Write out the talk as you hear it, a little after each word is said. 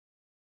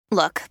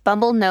Look,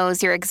 Bumble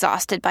knows you're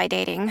exhausted by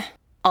dating.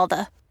 All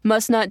the,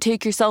 must not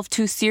take yourself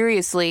too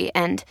seriously,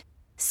 and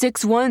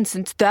 6'1"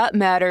 since that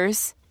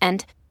matters.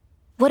 And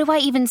what do I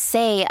even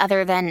say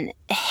other than,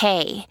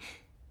 hey?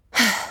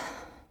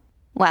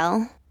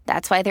 Well,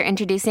 that's why they're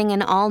introducing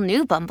an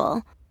all-new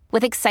Bumble,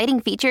 with exciting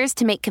features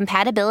to make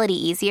compatibility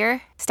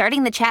easier,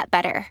 starting the chat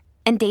better,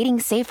 and dating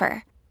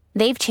safer.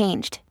 They've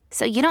changed,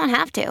 so you don't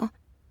have to.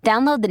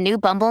 Download the new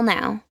Bumble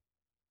now.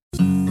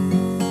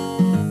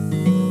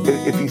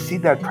 If you see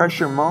that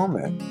pressure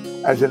moment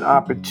as an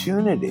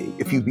opportunity,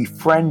 if you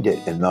befriend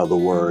it, in other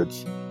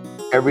words,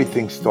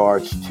 everything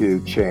starts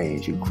to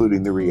change,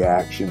 including the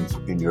reactions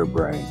in your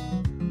brain.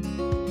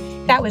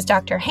 That was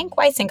Dr. Hank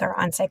Weisinger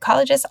on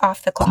Psychologist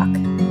Off the Clock.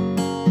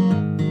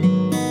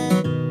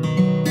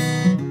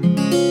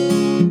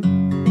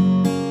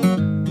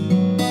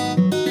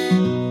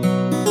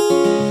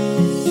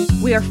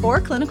 We are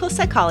 4 clinical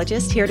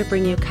psychologists here to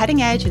bring you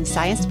cutting-edge and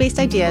science-based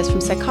ideas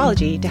from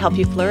psychology to help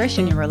you flourish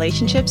in your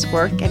relationships,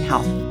 work, and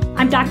health.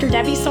 I'm Dr.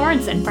 Debbie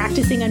Sorensen,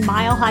 practicing in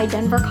Mile High,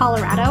 Denver,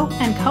 Colorado,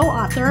 and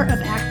co-author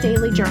of Act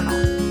Daily Journal.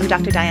 I'm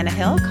Dr. Diana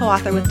Hill,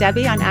 co-author with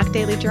Debbie on Act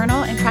Daily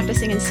Journal and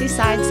practicing in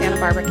Seaside, Santa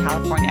Barbara,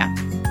 California.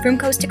 From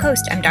coast to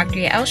coast, I'm Dr.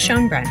 Yael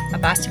Schonbrun, a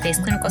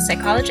Boston-based clinical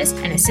psychologist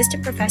and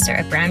assistant professor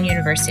at Brown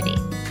University.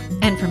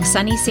 And from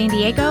sunny San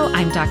Diego,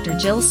 I'm Dr.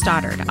 Jill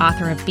Stoddard,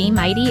 author of Be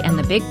Mighty and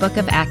the Big Book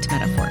of Act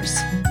Metaphors.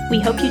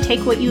 We hope you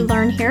take what you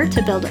learn here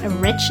to build a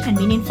rich and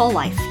meaningful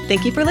life.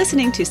 Thank you for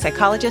listening to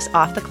Psychologist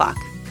Off the Clock.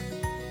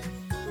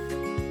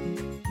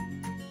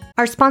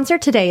 Our sponsor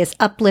today is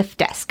Uplift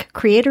Desk,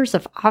 creators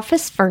of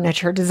office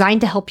furniture designed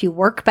to help you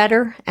work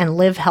better and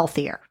live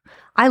healthier.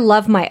 I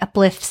love my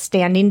Uplift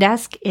standing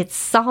desk. It's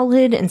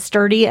solid and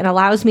sturdy and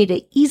allows me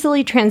to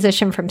easily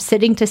transition from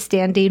sitting to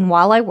standing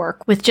while I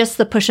work with just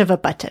the push of a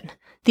button.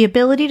 The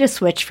ability to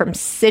switch from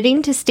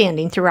sitting to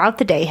standing throughout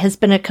the day has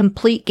been a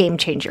complete game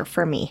changer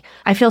for me.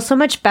 I feel so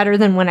much better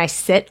than when I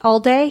sit all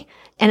day,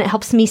 and it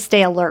helps me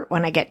stay alert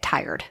when I get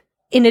tired.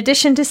 In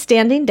addition to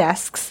standing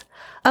desks,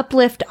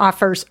 Uplift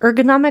offers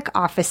ergonomic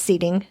office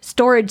seating,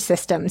 storage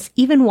systems,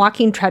 even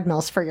walking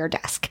treadmills for your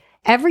desk.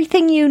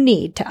 Everything you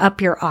need to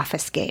up your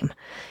office game.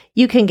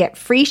 You can get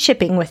free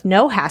shipping with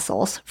no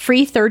hassles,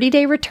 free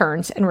 30-day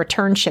returns and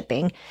return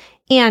shipping,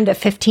 and a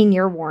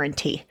 15-year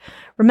warranty.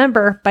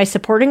 Remember, by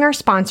supporting our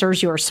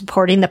sponsors, you are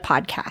supporting the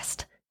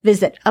podcast.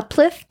 Visit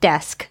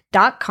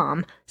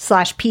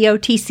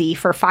upliftdesk.com/POTC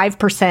for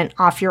 5%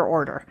 off your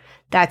order.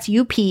 That's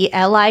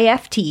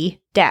UPLIFT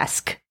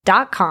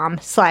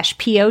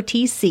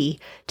desk.com/POTC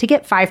to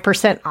get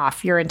 5%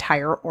 off your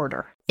entire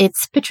order.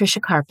 It's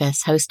Patricia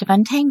Karpus, host of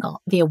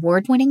Untangle, the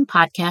award-winning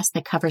podcast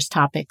that covers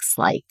topics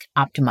like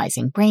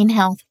optimizing brain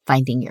health,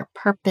 finding your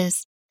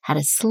purpose, how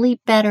to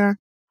sleep better,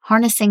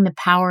 harnessing the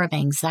power of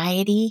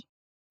anxiety,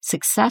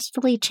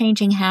 successfully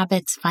changing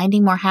habits,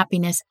 finding more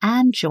happiness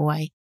and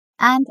joy,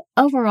 and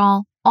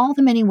overall, all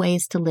the many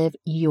ways to live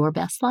your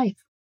best life.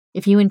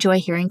 If you enjoy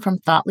hearing from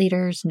thought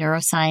leaders,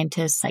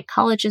 neuroscientists,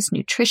 psychologists,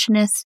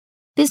 nutritionists,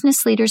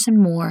 business leaders, and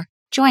more,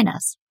 join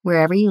us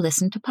wherever you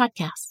listen to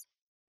podcasts.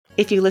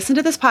 If you listen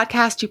to this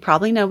podcast, you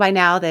probably know by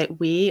now that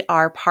we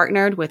are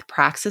partnered with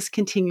Praxis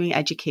Continuing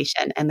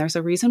Education. And there's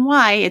a reason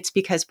why. It's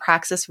because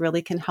Praxis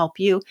really can help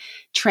you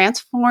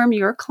transform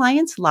your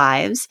clients'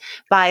 lives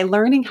by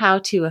learning how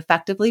to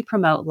effectively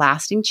promote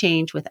lasting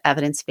change with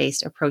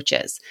evidence-based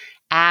approaches.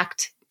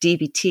 ACT,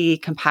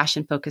 DBT,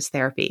 compassion-focused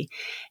therapy.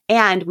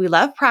 And we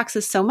love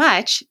Praxis so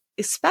much,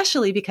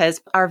 especially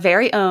because our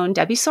very own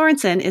Debbie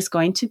Sorensen is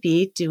going to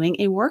be doing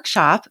a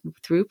workshop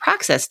through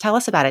Praxis. Tell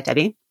us about it,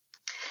 Debbie.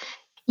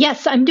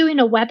 Yes, I'm doing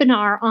a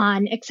webinar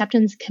on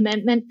acceptance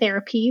commitment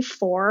therapy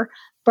for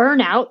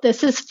burnout.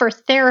 This is for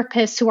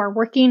therapists who are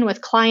working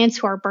with clients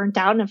who are burnt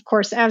out. And of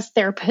course, as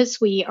therapists,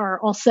 we are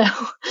also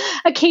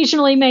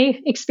occasionally may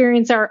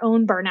experience our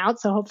own burnout.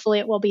 So hopefully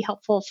it will be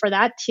helpful for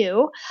that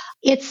too.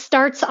 It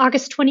starts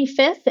August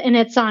 25th and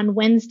it's on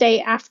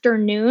Wednesday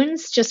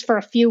afternoons, just for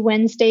a few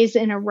Wednesdays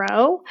in a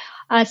row.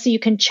 So you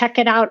can check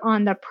it out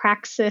on the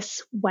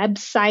Praxis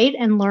website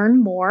and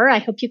learn more. I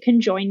hope you can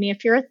join me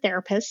if you're a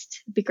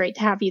therapist. It'd be great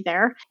to have you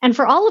there. And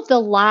for all of the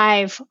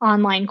live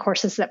online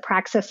courses that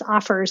Praxis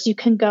offers, you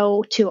can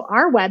go to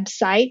our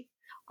website,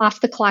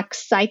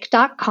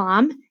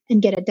 offtheclockpsych.com,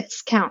 and get a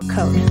discount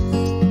code.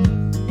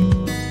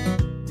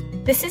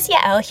 This is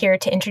Yael here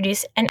to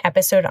introduce an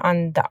episode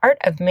on the art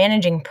of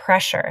managing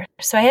pressure.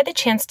 So I had the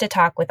chance to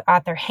talk with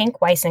author Hank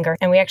Weisinger,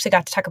 and we actually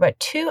got to talk about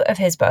 2 of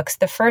his books.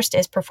 The first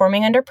is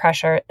Performing Under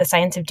Pressure, The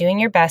Science of Doing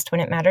Your Best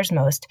When It Matters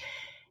Most.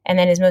 And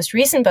then his most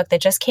recent book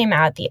that just came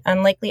out, The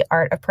Unlikely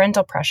Art of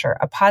Parental Pressure,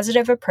 A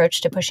Positive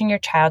Approach to Pushing Your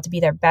Child to Be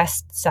Their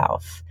Best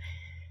Self.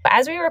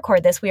 As we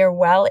record this, we are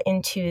well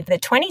into the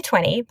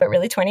 2020, but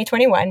really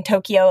 2021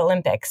 Tokyo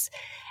Olympics.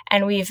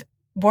 And we've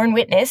borne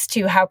witness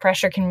to how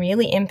pressure can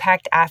really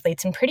impact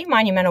athletes in pretty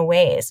monumental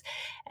ways.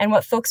 And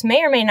what folks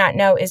may or may not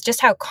know is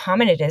just how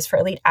common it is for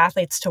elite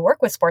athletes to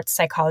work with sports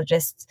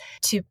psychologists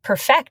to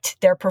perfect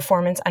their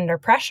performance under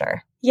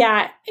pressure.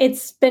 Yeah,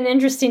 it's been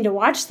interesting to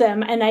watch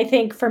them. And I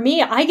think for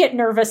me, I get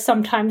nervous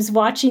sometimes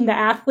watching the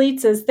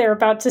athletes as they're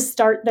about to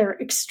start their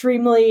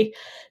extremely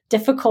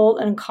difficult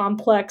and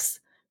complex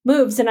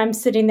moves. And I'm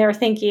sitting there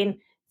thinking,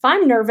 if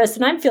I'm nervous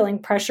and I'm feeling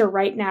pressure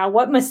right now,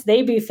 what must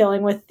they be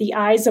feeling with the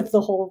eyes of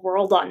the whole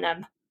world on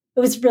them? It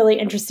was really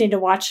interesting to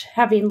watch,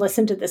 having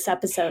listened to this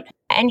episode.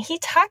 And he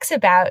talks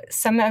about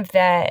some of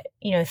the,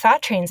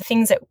 thought trains,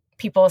 things that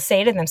people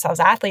say to themselves,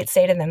 athletes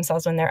say to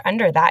themselves when they're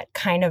under that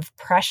kind of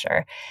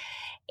pressure.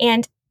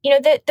 And,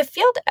 the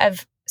field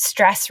of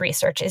stress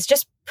research is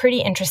just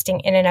pretty interesting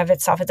in and of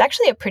itself. It's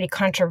actually a pretty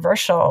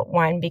controversial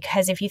one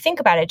because if you think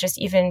about it, just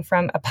even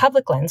from a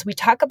public lens, we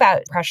talk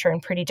about pressure in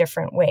pretty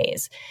different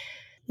ways.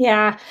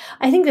 Yeah,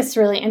 I think that's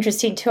really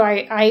interesting too.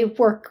 I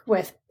work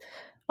with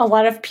a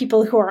lot of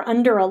people who are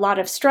under a lot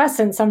of stress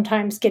and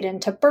sometimes get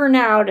into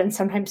burnout, and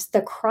sometimes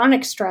the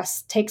chronic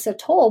stress takes a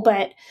toll.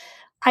 But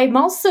I'm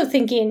also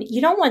thinking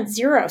you don't want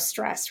zero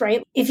stress,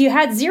 right? If you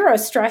had zero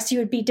stress, you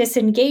would be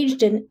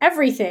disengaged in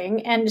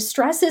everything. And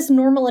stress is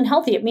normal and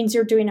healthy. It means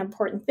you're doing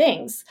important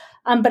things.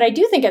 But I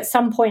do think at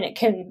some point it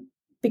can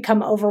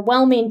become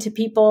overwhelming to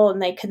people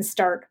and they can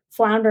start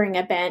floundering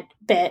a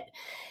bit.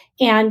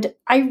 And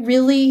I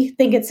really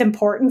think it's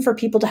important for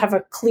people to have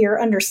a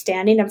clear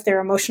understanding of their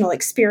emotional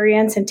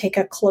experience and take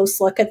a close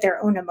look at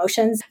their own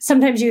emotions.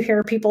 Sometimes you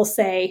hear people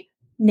say,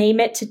 name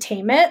it to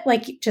tame it,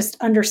 like just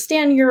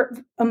understand your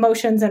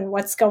emotions and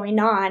what's going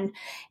on.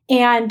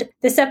 And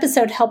this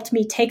episode helped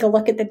me take a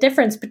look at the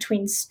difference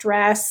between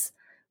stress,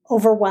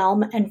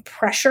 overwhelm, and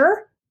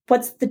pressure.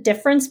 What's the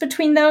difference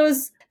between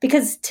those?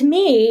 Because to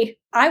me,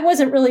 I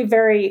wasn't really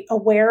very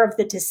aware of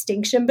the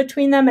distinction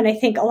between them. And I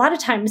think a lot of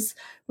times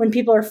when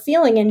people are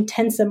feeling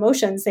intense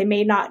emotions, they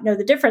may not know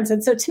the difference.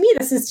 And so to me,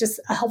 this is just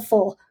a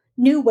helpful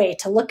new way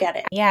to look at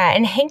it. Yeah,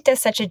 and Hank does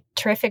such a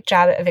terrific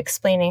job of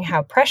explaining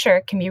how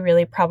pressure can be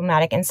really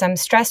problematic. And some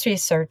stress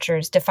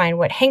researchers define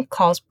what Hank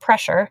calls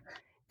pressure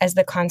as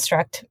the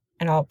construct,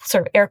 and I'll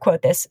sort of air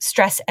quote this,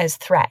 stress as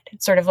threat.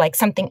 It's sort of like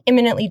something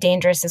imminently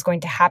dangerous is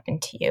going to happen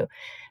to you.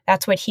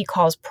 That's what he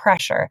calls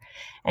pressure.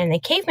 And in the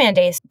caveman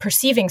days,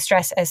 perceiving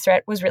stress as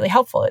threat was really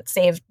helpful. It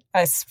saved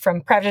us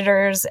from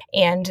predators,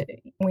 and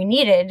we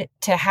needed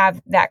to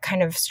have that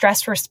kind of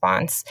stress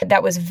response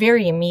that was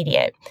very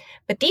immediate.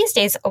 But these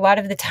days, a lot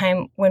of the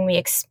time when we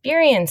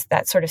experience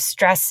that sort of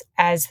stress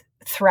as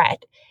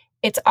threat,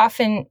 it's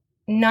often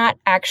not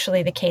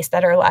actually the case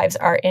that our lives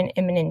are in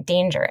imminent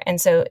danger.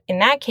 And so in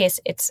that case,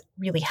 it's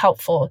really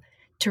helpful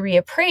to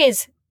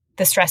reappraise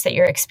the stress that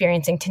you're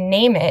experiencing, to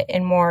name it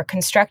in more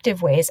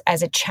constructive ways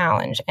as a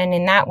challenge. And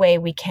in that way,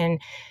 we can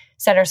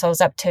set ourselves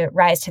up to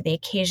rise to the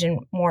occasion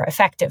more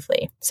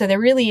effectively. So there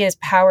really is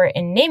power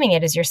in naming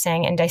it, as you're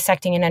saying, and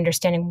dissecting and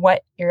understanding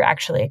what you're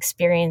actually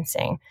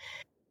experiencing.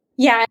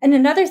 Yeah. And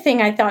another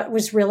thing I thought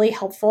was really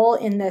helpful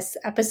in this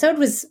episode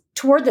was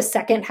toward the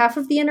second half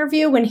of the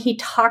interview when he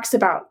talks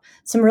about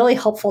some really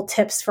helpful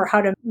tips for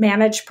how to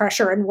manage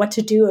pressure and what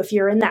to do if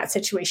you're in that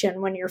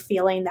situation when you're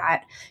feeling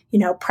that,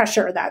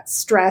 pressure, that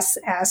stress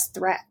as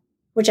threat,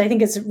 which I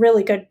think is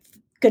really good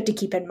to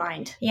keep in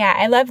mind. Yeah,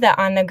 I love the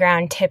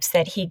on-the-ground tips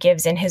that he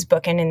gives in his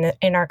book and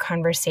in our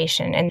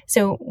conversation. And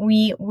so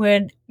we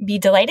would be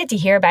delighted to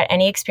hear about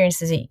any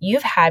experiences that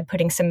you've had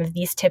putting some of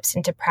these tips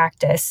into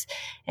practice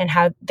and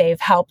how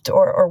they've helped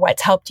or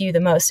what's helped you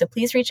the most. So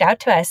please reach out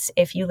to us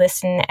if you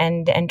listen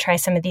and try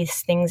some of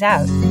these things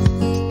out.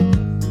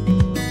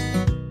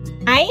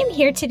 I am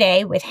here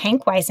today with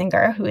Hank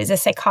Weisinger, who is a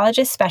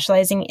psychologist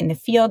specializing in the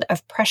field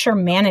of pressure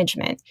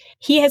management.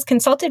 He has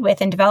consulted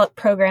with and developed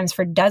programs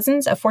for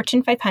dozens of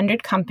Fortune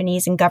 500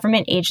 companies and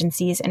government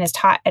agencies and has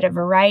taught at a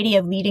variety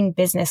of leading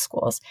business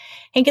schools.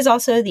 Hank is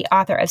also the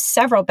author of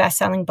several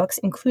best-selling books,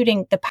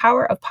 including The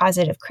Power of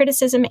Positive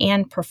Criticism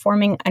and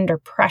Performing Under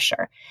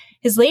Pressure.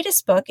 His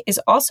latest book is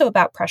also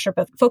about pressure,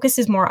 but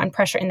focuses more on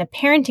pressure in the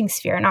parenting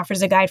sphere and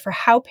offers a guide for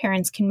how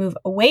parents can move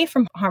away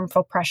from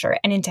harmful pressure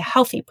and into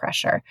healthy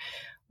pressure.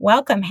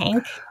 Welcome,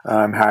 Hank.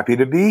 I'm happy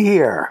to be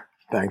here.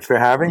 Thanks for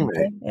having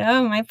me.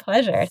 Oh, my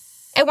pleasure.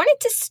 I wanted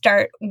to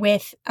start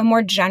with a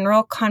more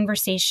general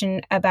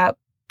conversation about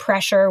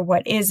pressure.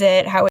 What is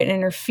it? How it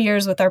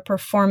interferes with our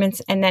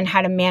performance, and then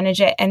how to manage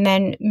it. And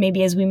then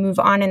maybe as we move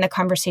on in the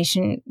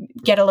conversation,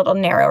 get a little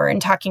narrower in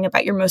talking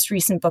about your most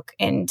recent book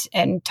and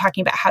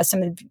talking about how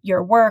some of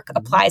your work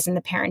applies in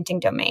the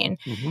parenting domain.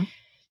 Mm-hmm.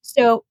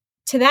 So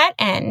to that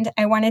end,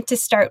 I wanted to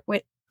start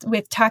with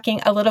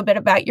talking a little bit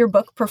about your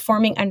book,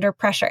 Performing Under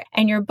Pressure.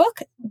 And your book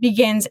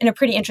begins in a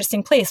pretty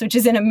interesting place, which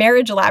is in a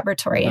marriage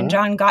laboratory, in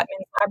John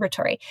Gottman's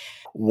laboratory.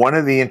 One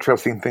of the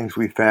interesting things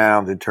we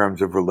found in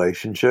terms of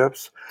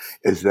relationships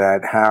is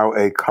that how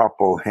a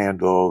couple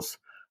handles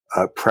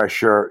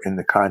pressure in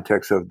the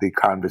context of the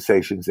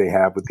conversations they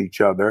have with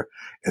each other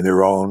in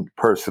their own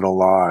personal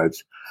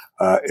lives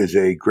is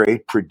a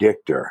great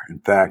predictor. In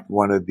fact,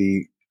 one of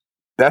the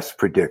best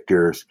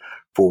predictors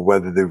for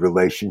whether the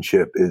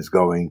relationship is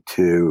going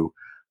to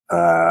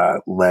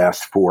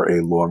last for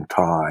a long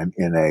time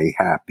in a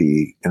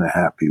happy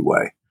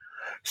way.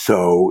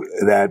 So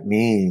that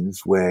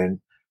means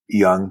when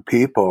young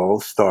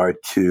people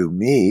start to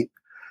meet,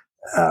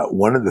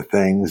 one of the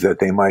things that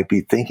they might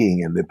be thinking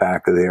in the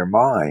back of their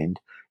mind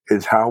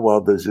is how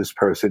well does this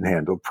person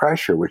handle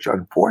pressure, which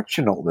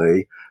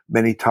unfortunately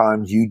many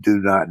times you do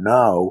not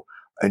know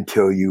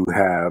until you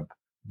have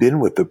been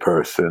with the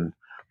person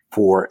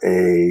for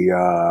a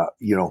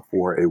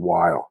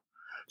while.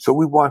 So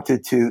we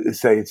wanted to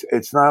say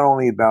it's not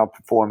only about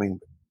performing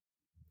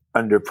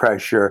under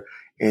pressure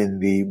in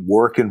the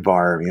work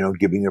environment,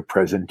 giving a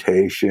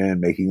presentation,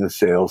 making a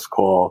sales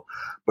call,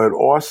 but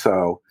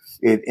also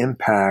it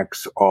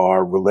impacts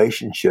our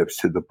relationships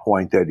to the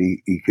point that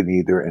it can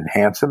either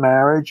enhance a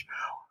marriage,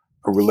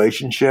 a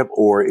relationship,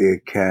 or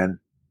it can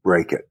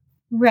break it.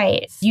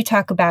 Right. You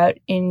talk about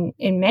in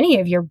many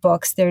of your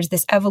books, there's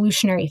this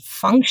evolutionary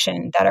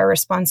function that our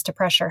response to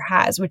pressure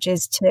has, which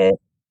is to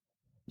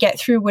get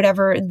through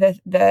whatever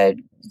the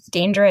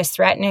dangerous,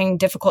 threatening,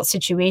 difficult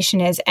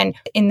situation is. And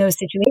in those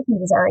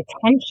situations, our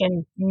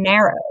attention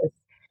narrows.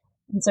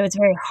 And so it's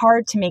very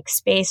hard to make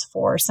space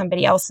for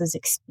somebody else's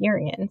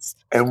experience.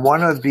 And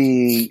one of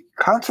the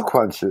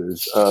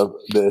consequences of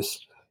this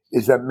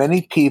is that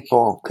many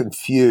people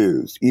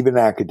confuse, even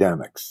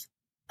academics,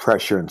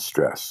 pressure and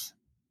stress.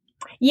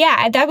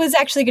 Yeah, that was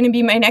actually going to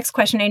be my next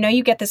question. I know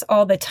you get this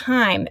all the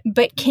time,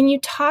 but can you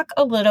talk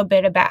a little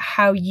bit about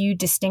how you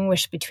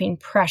distinguish between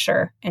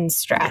pressure and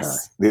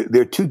stress? Okay.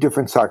 They're two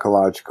different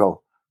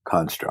psychological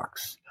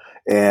constructs.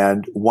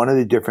 And one of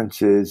the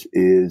differences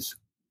is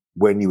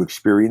when you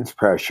experience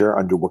pressure,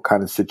 under what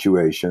kind of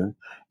situation,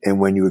 and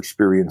when you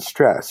experience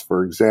stress.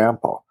 For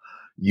example,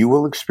 you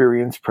will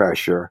experience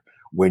pressure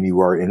when you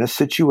are in a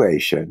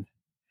situation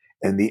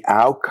and the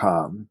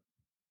outcome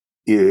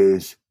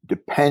is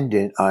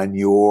dependent on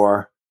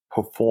your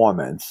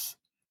performance,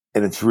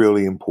 and it's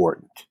really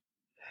important.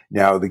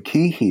 Now, the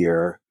key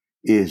here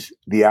is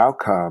the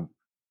outcome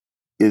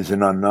is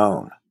an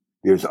unknown.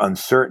 There's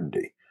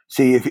uncertainty.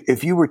 See,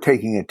 if you were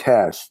taking a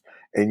test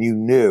and you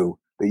knew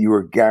that you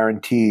were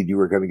guaranteed you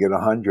were going to get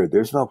 100,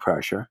 there's no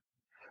pressure.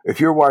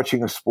 If you're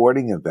watching a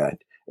sporting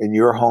event and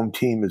your home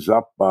team is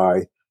up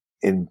by,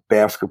 in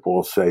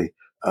basketball, say,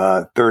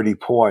 30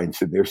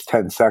 points and there's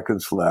 10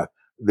 seconds left,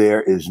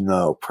 there is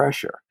no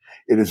pressure.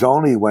 It is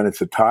only when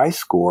it's a tie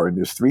score and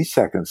there's 3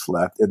 seconds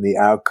left and the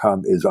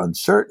outcome is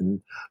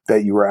uncertain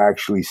that you are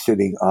actually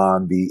sitting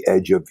on the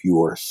edge of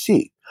your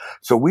seat.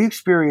 So we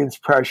experience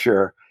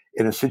pressure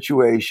in a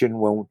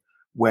situation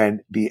when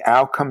the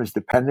outcome is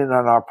dependent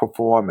on our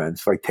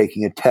performance, like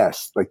taking a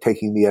test, like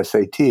taking the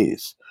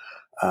SATs.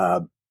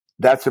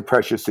 That's a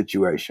pressure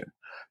situation.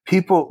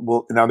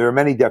 Now there are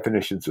many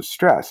definitions of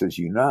stress, as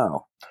you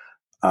know.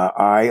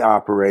 I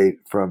operate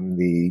from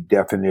the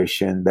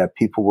definition that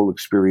people will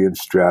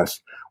experience stress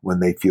when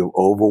they feel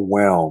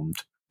overwhelmed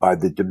by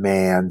the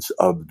demands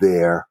of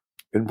their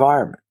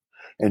environment.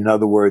 In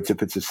other words,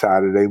 if it's a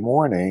Saturday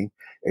morning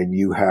and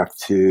you have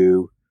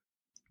to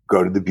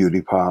go to the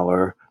beauty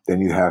parlor,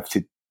 then you have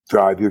to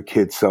drive your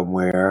kids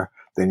somewhere,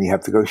 then you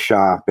have to go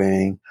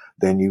shopping,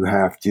 then you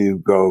have to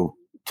go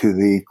to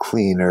the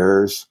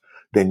cleaners,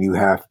 then you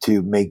have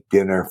to make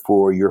dinner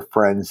for your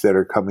friends that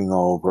are coming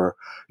over,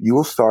 you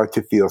will start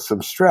to feel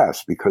some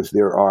stress because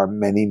there are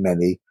many,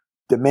 many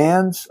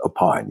demands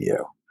upon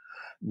you.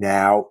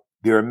 Now,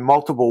 there are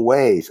multiple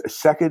ways. A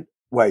second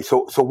way.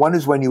 So one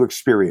is when you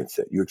experience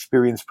it. You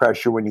experience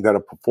pressure when you got to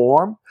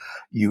perform.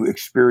 You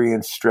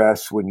experience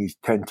stress when you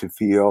tend to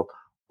feel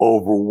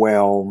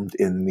overwhelmed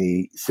in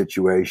the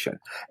situation.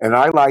 And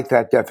I like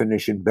that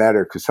definition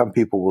better because some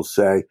people will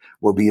say,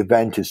 well, the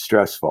event is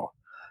stressful,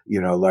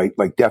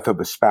 like death of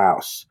a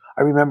spouse.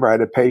 I remember I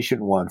had a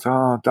patient once.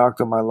 Oh,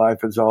 doctor, my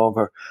life is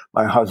over.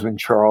 My husband,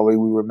 Charlie,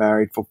 we were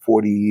married for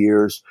 40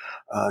 years.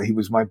 He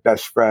was my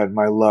best friend,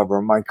 my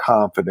lover, my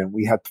confidant.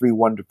 We had 3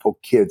 wonderful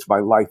kids. My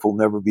life will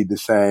never be the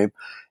same.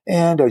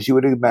 And as you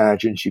would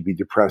imagine, she'd be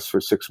depressed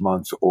for 6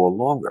 months or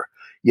longer.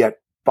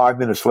 Yet 5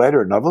 minutes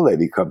later, another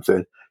lady comes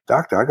in.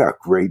 Doctor, I got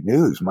great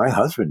news. My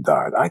husband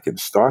died. I can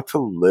start to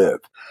live.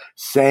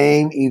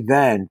 Same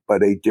event,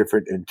 but a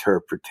different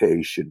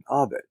interpretation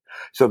of it.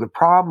 So the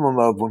problem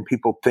of when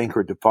people think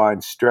or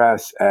define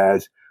stress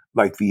as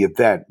like the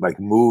event,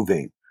 like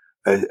moving,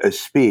 a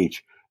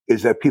speech,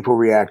 is that people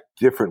react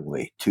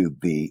differently to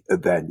the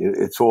event.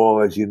 It's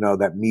all, as you know,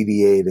 that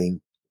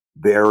mediating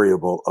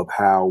variable of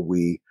how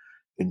we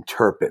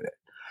interpret it.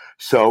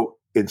 So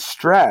in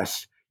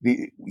stress,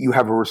 you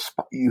have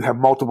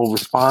multiple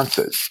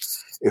responses.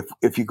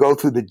 If you go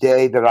through the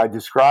day that I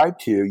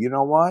described to you, you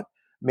know what?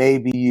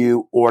 Maybe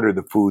you order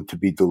the food to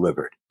be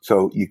delivered.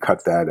 So you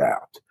cut that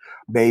out.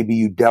 Maybe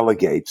you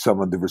delegate some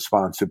of the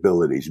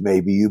responsibilities.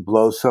 Maybe you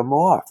blow some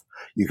off.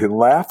 You can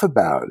laugh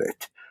about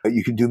it.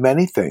 You can do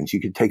many things. You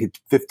can take a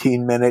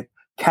 15-minute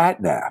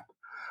cat nap.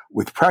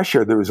 With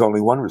pressure, there is only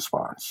one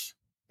response,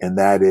 and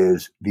that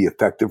is the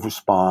effective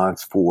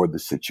response for the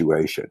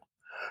situation.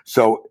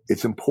 So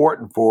it's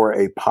important for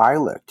a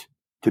pilot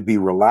to be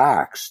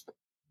relaxed,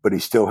 but he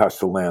still has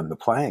to land the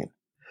plane.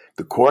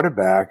 The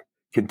quarterback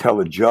can tell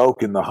a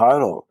joke in the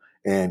huddle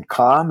and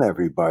calm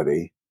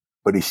everybody,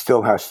 but he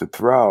still has to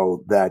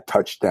throw that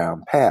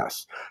touchdown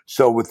pass.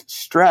 So with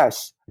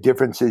stress, the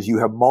difference is you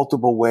have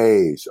multiple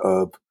ways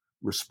of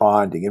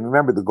responding. And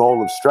remember, the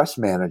goal of stress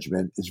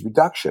management is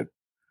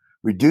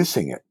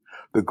reducing it.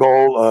 The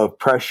goal of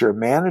pressure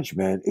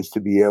management is to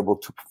be able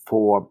to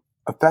perform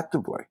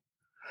effectively.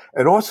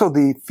 And also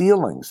the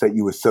feelings that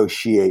you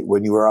associate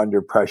when you are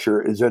under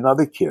pressure is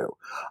another cue.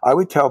 I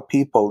would tell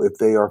people if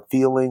they are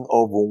feeling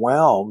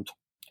overwhelmed,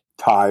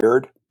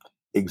 tired,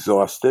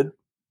 exhausted,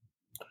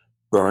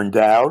 burned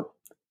out,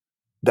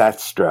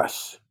 that's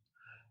stress.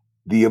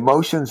 The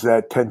emotions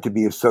that tend to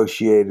be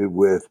associated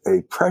with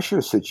a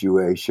pressure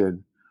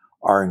situation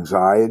are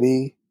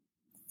anxiety,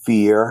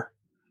 fear,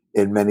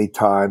 and many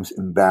times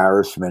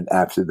embarrassment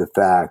after the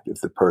fact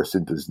if the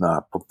person does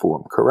not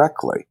perform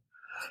correctly.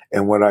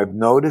 And what I've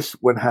noticed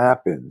what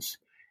happens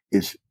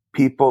is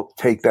people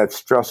take that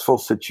stressful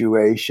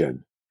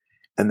situation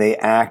and they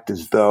act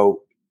as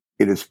though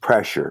it is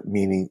pressure,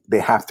 meaning they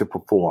have to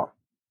perform.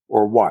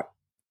 Or what?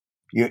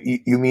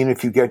 You mean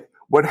if you get,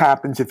 what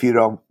happens if you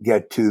don't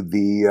get to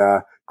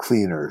the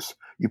cleaners?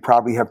 You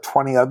probably have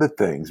 20 other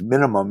things,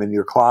 minimum, in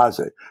your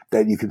closet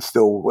that you can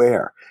still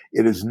wear.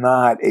 It is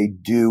not a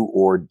do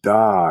or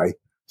die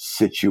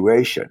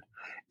situation.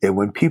 And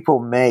when people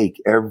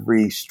make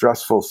every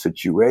stressful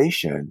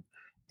situation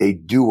a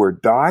do or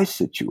die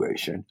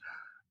situation,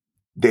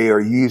 they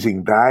are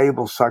using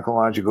valuable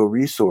psychological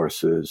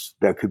resources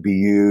that could be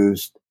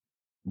used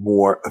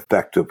more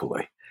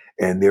effectively.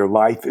 And their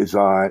life is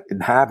in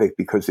havoc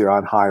because they're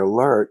on high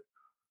alert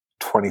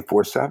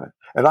 24/7.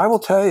 And I will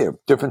tell you,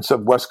 difference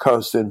of West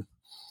Coast and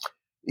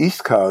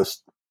East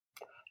Coast,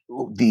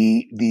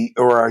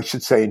 or I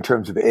should say in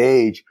terms of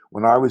age,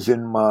 when I was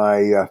in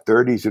my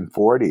 30s and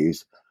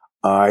 40s,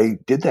 I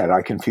did that.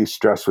 I confused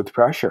stress with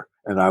pressure,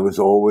 and I was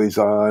always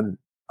on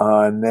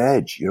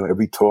edge.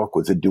 Every talk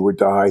was a do or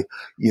die,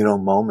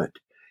 moment.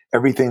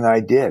 Everything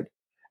I did.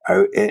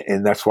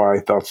 And that's why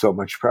I felt so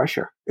much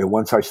pressure. And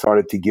once I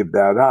started to give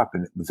that up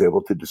and was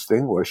able to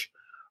distinguish,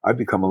 I've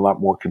become a lot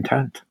more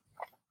content.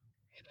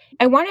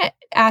 I want to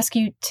ask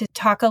you to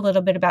talk a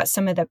little bit about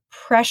some of the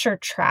pressure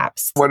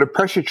traps. What a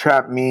pressure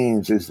trap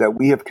means is that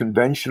we have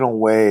conventional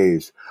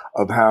ways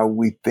of how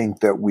we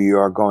think that we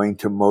are going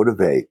to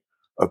motivate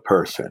a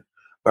person.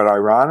 But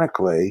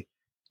ironically,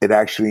 it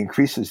actually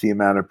increases the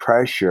amount of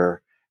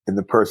pressure and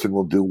the person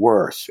will do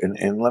worse.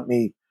 And let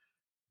me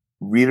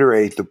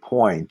reiterate the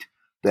point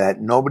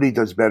that nobody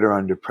does better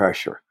under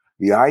pressure.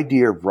 The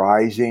idea of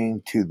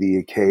rising to the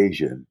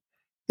occasion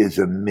is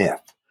a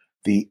myth.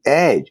 The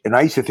edge, and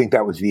I used to think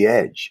that was the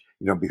edge,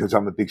 because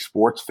I'm a big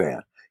sports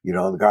fan.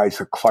 The guy's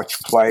a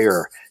clutch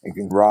player and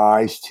can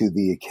rise to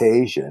the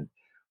occasion.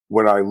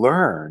 What I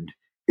learned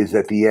is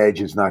that the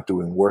edge is not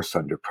doing worse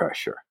under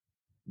pressure.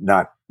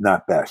 Not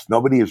best.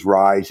 Nobody is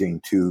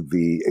rising to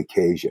the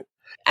occasion.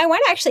 I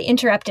want to actually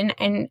interrupt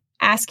and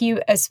ask you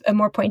a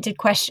more pointed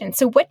question.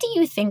 So what do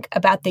you think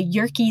about the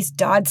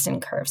Yerkes-Dodson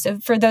curve? So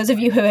for those of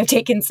you who have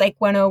taken Psych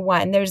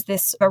 101, there's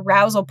this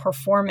arousal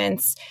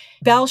performance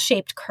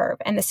bell-shaped curve.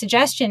 And the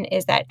suggestion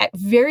is that at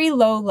very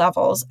low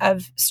levels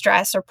of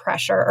stress or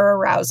pressure or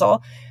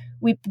arousal,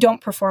 we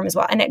don't perform as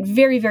well. And at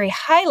very, very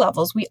high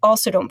levels, we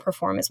also don't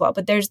perform as well.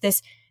 But there's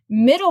this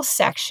middle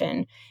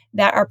section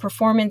that our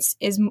performance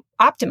is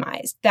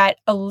optimized, that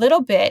a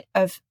little bit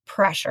of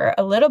pressure,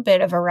 a little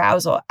bit of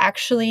arousal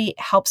actually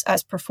helps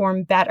us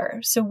perform better.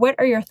 So what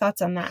are your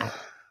thoughts on that?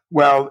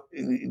 Well,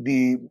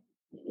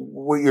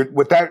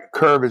 what that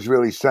curve is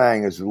really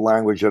saying is the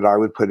language that I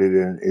would put it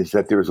in is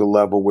that there's a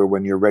level where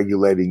when you're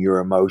regulating your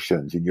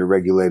emotions and you're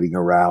regulating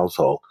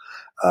arousal,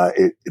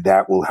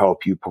 that will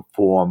help you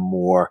perform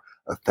more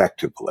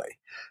effectively.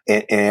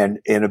 And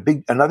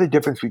another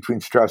difference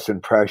between stress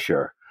and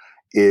pressure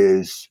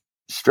is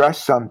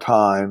stress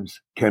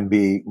sometimes can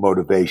be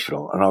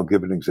motivational. And I'll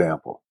give an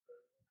example.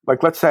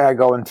 Like, let's say I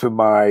go into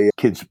my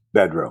kid's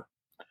bedroom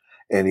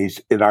and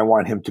I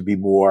want him to be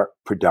more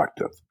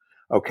productive.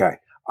 Okay.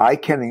 I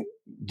can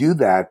do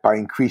that by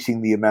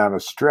increasing the amount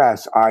of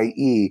stress,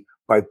 i.e.,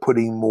 by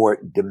putting more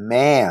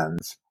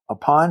demands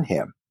upon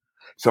him.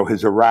 So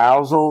his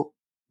arousal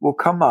will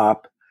come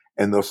up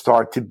and they'll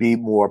start to be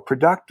more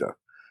productive.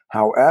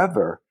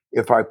 However,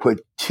 if I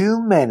put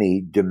too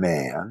many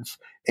demands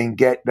and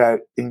get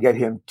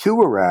him too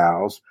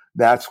aroused,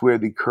 that's where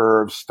the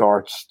curve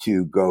starts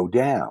to go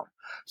down.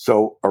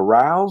 So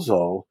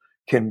arousal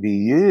can be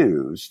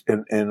used,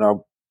 and I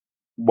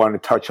want to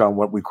touch on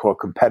what we call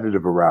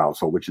competitive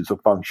arousal, which is a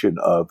function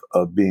of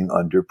being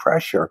under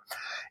pressure,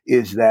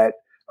 is that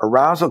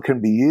arousal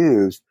can be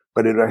used,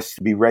 but it has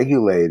to be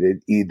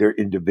regulated either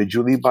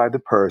individually by the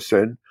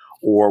person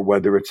or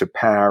whether it's a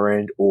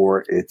parent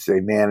or it's a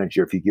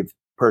manager. If you give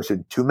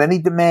person too many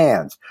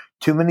demands,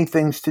 too many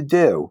things to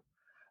do,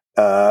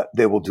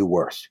 they will do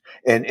worse.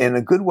 And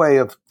a good way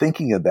of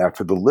thinking of that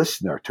for the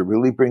listener to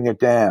really bring it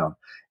down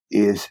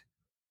is,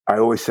 I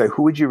always say,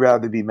 who would you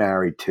rather be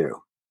married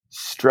to,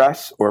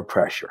 stress or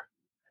pressure?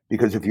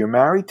 Because if you're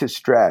married to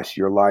stress,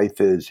 your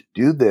life is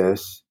do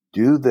this,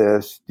 do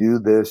this, do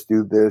this,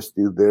 do this,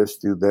 do this,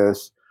 do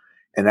this.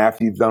 And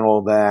after you've done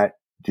all that,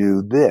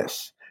 do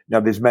this. Now,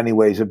 there's many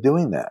ways of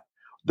doing that.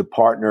 The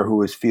partner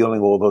who is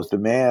feeling all those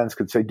demands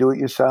could say, do it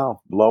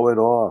yourself, blow it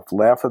off,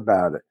 laugh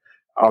about it.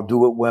 I'll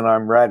do it when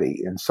I'm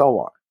ready, and so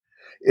on.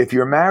 If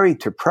you're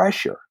married to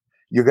pressure,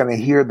 you're going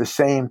to hear the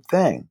same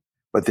thing.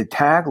 But the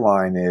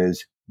tagline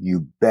is,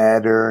 you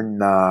better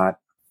not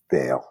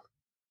fail.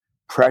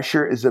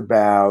 Pressure is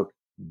about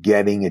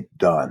getting it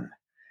done,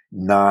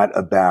 not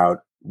about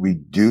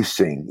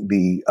reducing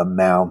the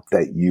amount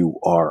that you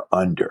are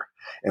under.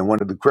 And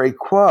one of the great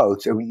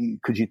quotes,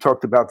 because you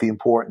talked about the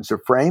importance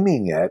of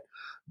framing it,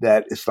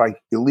 that it's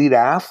like elite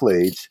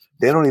athletes,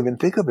 they don't even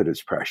think of it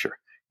as pressure.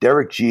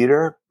 Derek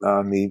Jeter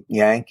on the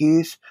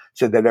Yankees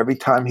said that every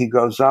time he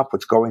goes up,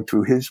 what's going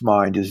through his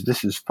mind is,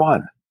 this is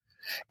fun.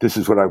 This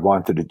is what I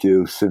wanted to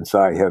do since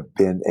I have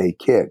been a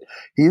kid.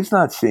 He is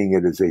not seeing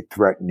it as a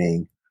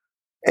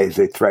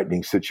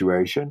threatening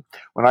situation.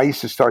 When I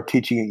used to start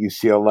teaching at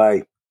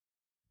UCLA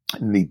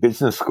in the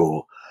business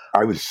school,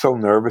 I was so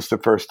nervous the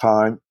first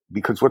time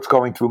because what's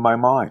going through my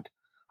mind?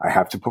 I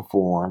have to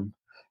perform.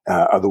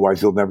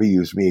 Otherwise, they'll never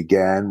use me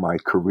again. My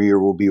career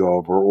will be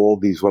over. All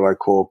these, what I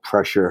call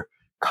pressure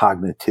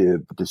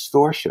cognitive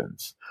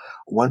distortions.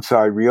 Once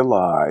I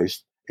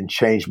realized and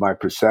changed my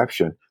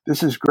perception,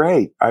 this is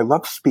great. I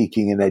love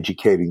speaking and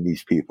educating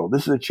these people.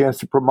 This is a chance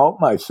to promote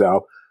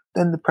myself.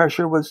 Then the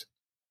pressure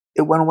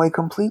it went away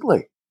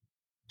completely.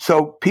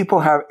 So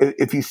people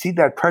if you see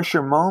that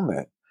pressure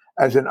moment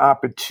as an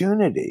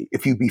opportunity,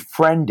 if you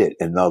befriend it,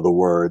 in other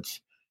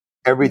words,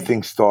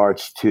 everything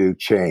starts to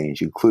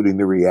change, including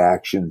the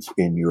reactions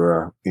in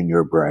your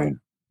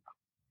brain.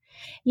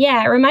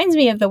 Yeah, it reminds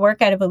me of the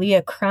work out of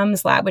Aaliyah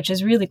Crumb's lab, which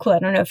is really cool. I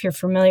don't know if you're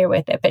familiar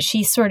with it, but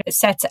she sort of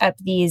sets up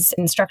these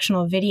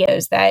instructional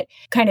videos that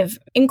kind of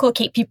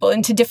inculcate people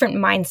into different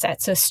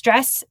mindsets. So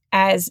stress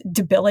as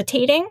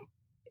debilitating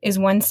is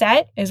one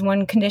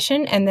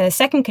condition. And the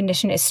second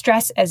condition is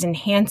stress as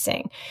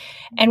enhancing.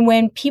 And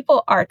when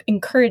people are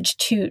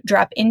encouraged to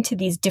drop into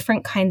these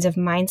different kinds of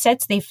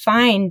mindsets, they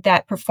find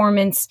that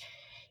performance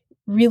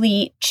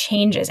really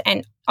changes.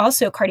 And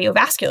also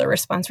cardiovascular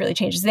response really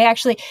changes.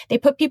 They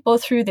put people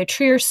through the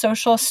Trier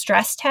social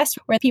stress test,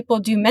 where people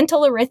do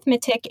mental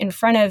arithmetic in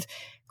front of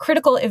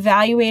critical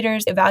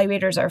evaluators.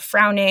 Evaluators are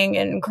frowning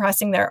and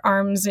crossing their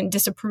arms in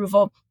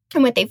disapproval.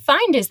 And what they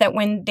find is that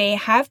when they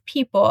have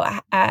people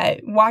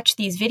watch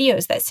these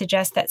videos that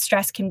suggest that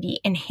stress can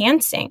be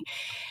enhancing,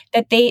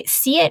 that they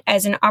see it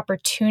as an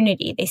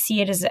opportunity. They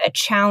see it as a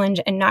challenge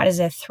and not as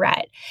a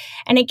threat.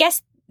 And I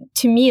guess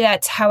to me,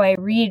 that's how I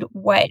read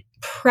what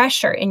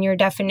pressure in your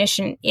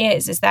definition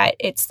is that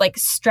it's like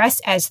stress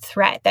as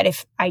threat, that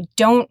if I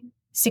don't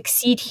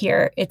succeed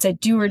here, it's a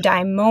do or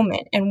die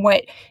moment. And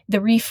what the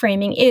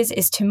reframing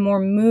is to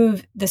more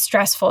move the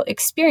stressful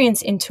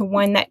experience into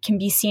one that can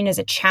be seen as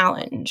a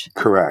challenge.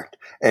 Correct.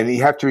 And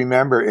you have to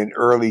remember, in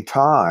early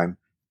time,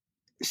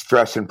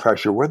 stress and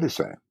pressure were the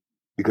same,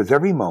 because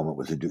every moment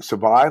was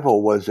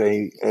survival was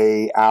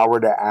a hour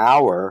to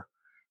hour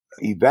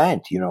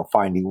event,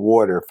 finding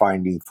water,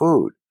 finding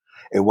food.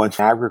 And once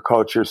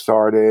agriculture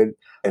started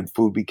and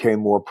food became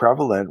more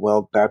prevalent,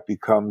 well, that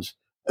becomes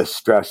a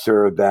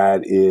stressor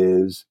that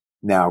is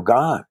now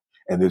gone,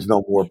 and there's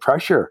no more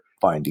pressure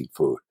finding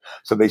food.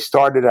 So they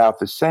started out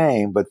the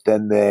same, but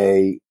then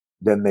they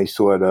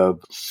sort of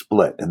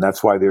split, and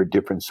that's why there are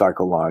different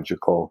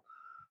psychological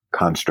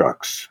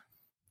constructs.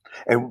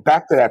 And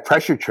back to that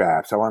pressure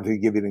traps, I wanted to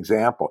give you an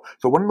example.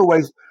 So one of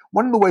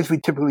the ways we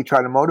typically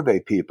try to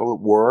motivate people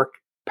at work,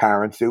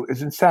 parents do,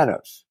 is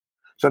incentives.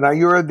 So now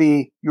you're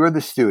the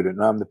student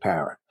and I'm the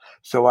parent.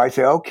 So I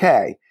say,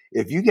 okay,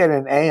 if you get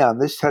an A on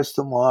this test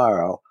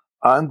tomorrow,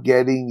 I'm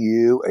getting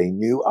you a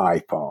new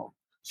iPhone.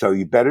 So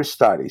you better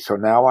study. So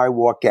now I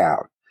walk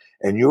out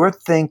and you're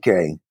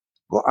thinking,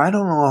 well, I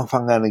don't know if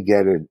I'm going to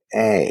get an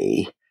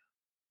A,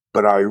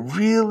 but I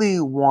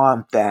really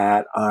want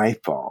that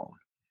iPhone.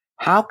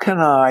 How can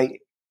I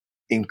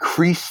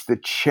increase the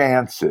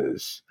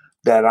chances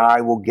that I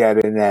will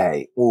get an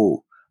A?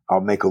 Ooh, I'll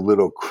make a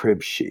little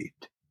crib sheet.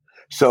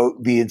 So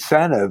the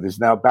incentive is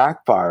now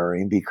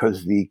backfiring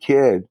because the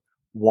kid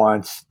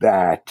wants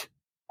that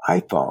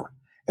iPhone.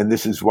 And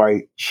this is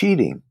why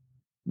cheating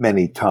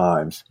many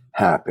times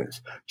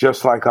happens.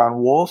 Just like on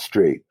Wall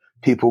Street,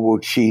 people will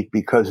cheat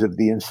because of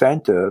the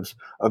incentives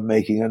of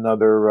making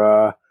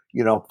another,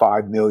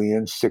 $5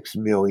 million, $6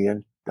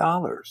 million.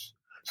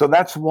 So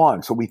that's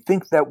one. So we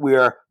think that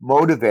we're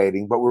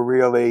motivating, but we're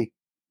really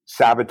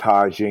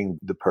sabotaging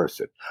the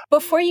person.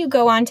 Before you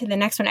go on to the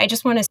next one, I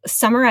just want to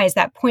summarize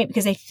that point,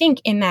 because I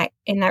think in that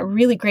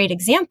really great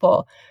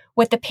example,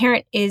 what the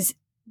parent is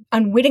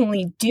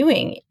unwittingly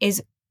doing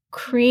is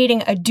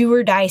creating a do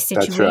or die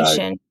situation. That's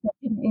right. That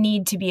didn't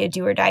need to be a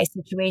do or die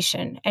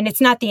situation. And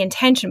it's not the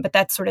intention, but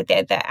that's sort of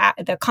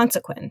the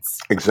consequence.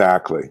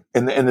 Exactly.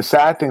 And the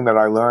sad thing that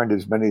I learned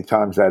is many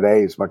times that A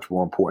is much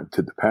more important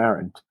to the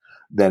parent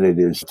than it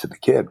is to the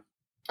kid.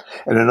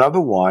 And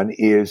another one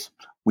is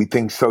we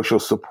think social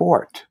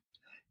support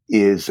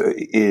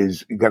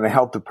is going to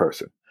help the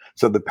person.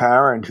 So the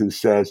parent who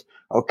says,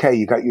 okay,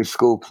 you got your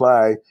school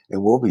play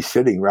and we'll be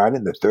sitting right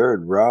in the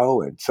third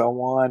row and so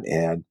on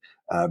and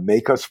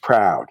make us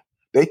proud.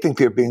 They think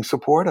they're being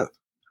supportive,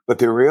 but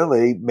they're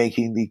really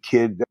making the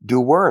kid do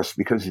worse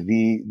because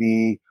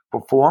the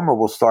performer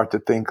will start to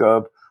think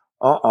of,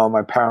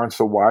 my parents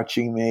are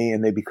watching me,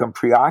 and they become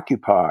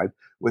preoccupied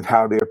with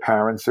how their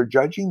parents are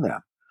judging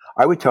them.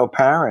 I would tell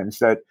parents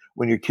that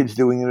when your kid's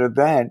doing an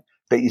event,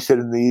 that you sit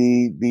in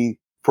the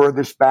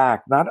furthest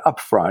back, not up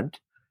front.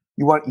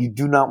 You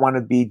do not want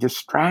to be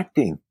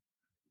distracting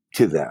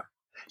to them.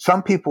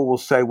 Some people will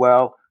say,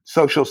 well,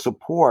 social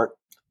support.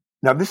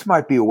 Now, this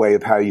might be a way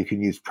of how you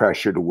can use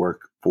pressure to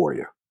work for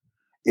you.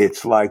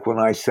 It's like when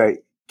I say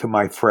to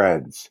my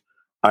friends,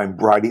 I'm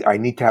writing, I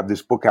need to have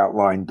this book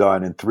outline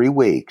done in 3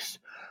 weeks.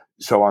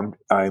 So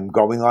I'm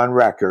going on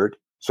record.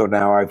 So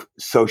now I've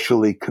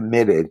socially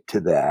committed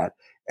to that.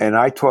 And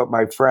I taught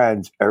my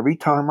friends, every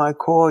time I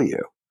call you,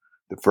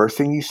 the first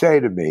thing you say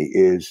to me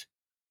is,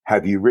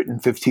 have you written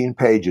 15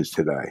 pages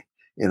today?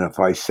 And if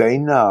I say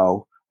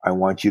no, I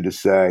want you to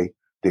say,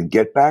 then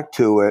get back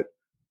to it.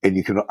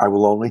 And I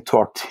will only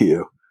talk to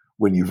you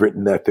when you've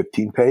written that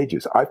 15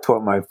 pages. I've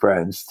taught my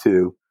friends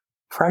to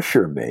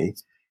pressure me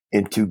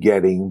into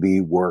getting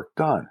the work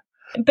done.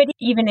 But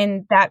even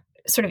in that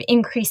sort of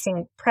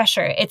increasing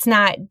pressure, it's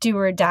not do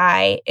or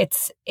die.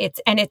 It's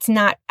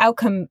not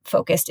outcome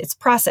focused. It's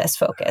process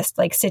focused.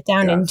 Like sit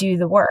down and do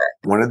the work.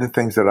 One of the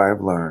things that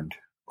I've learned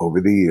over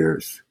the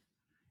years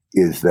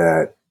is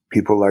that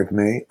people like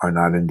me are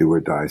not in do or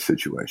die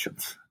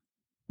situations.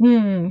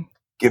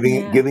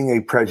 Giving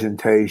a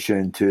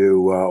presentation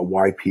to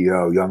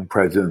YPO, Young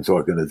Presidents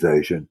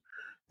Organization,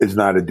 is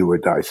not a do or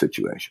die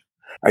situation.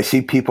 I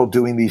see people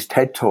doing these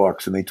TED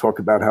Talks and they talk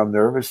about how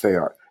nervous they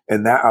are.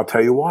 And that, I'll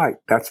tell you why.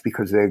 That's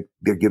because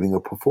they're giving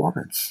a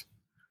performance.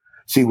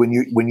 See, when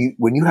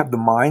you have the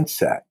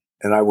mindset,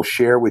 and I will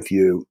share with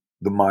you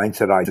the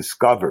mindset I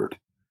discovered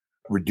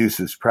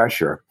reduces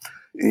pressure,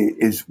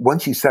 is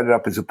once you set it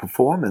up as a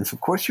performance,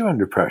 of course you're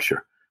under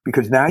pressure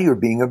because now you're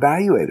being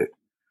evaluated.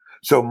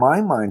 So my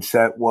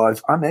mindset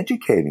was, I'm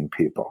educating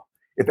people.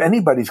 If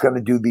anybody's going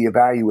to do the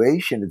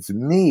evaluation, it's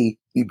me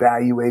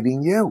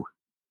evaluating you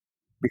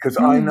because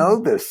I know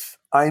this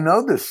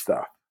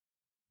stuff.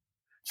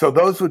 So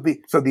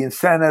the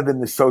incentive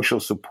and the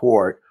social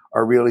support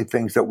are really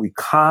things that we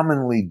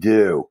commonly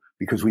do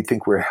because we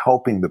think we're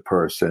helping the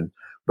person.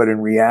 But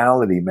in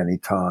reality, many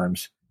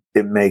times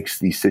it makes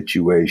the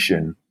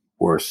situation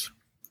worse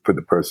for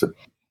the person.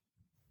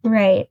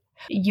 Right.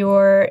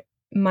 Your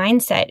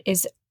mindset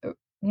is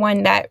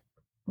one that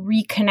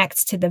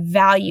reconnects to the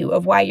value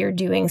of why you're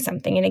doing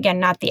something. And again,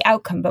 not the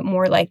outcome, but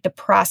more like the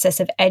process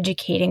of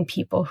educating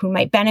people who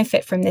might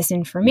benefit from this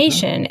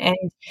information.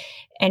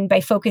 And by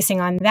focusing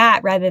on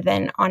that rather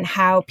than on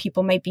how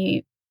people might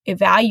be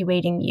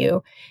evaluating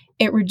you,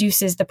 it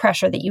reduces the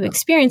pressure that you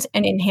experience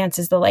and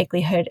enhances the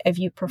likelihood of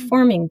you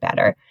performing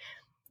better.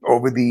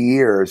 Over the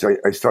years,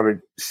 I started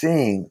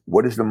seeing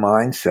what is the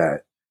mindset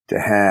to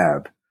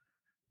have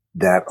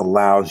that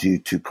allows you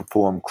to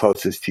perform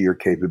closest to your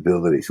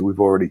capabilities. We've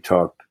already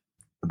talked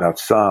about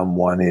some.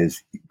 One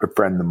is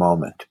befriend the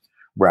moment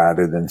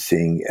rather than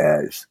seeing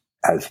as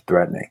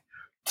threatening.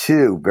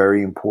 2,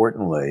 very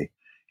importantly,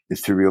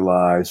 is to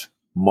realize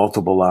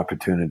multiple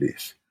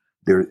opportunities.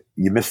 You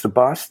miss the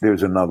bus,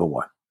 there's another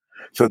one.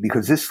 So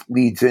because this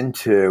leads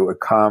into a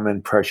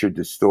common pressure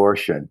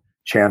distortion,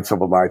 chance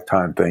of a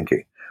lifetime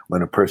thinking.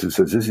 When a person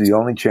says, this is the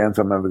only chance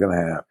I'm ever going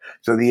to have.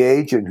 So the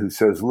agent who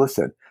says,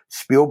 listen,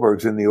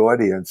 Spielberg's in the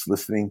audience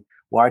listening,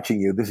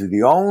 watching you. This is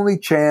the only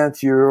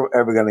chance you're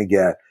ever going to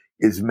get,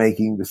 is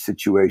making the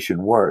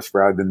situation worse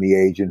rather than the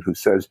agent who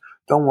says,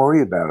 don't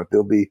worry about it.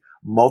 There'll be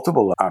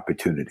multiple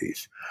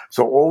opportunities.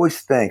 So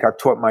always think, I've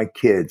taught my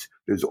kids,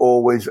 there's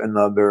always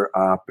another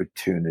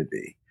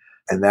opportunity.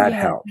 And that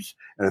helps.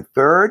 And a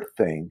third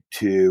thing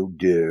to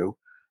do,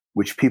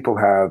 which people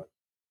have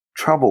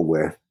trouble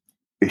with,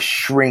 is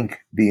shrink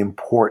the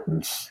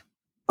importance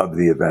of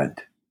the event.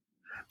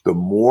 The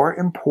more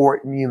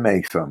important you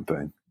make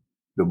something,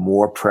 the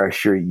more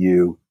pressure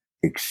you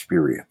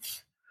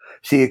experience.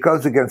 See, it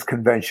goes against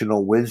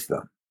conventional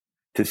wisdom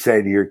to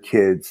say to your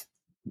kids,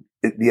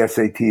 the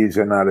SATs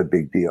are not a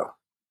big deal.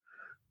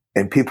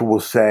 And people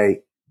will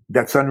say,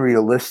 that's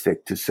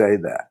unrealistic to say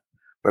that.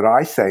 But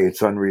I say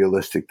it's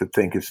unrealistic to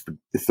think it's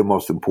the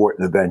most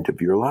important event of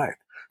your life.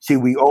 See,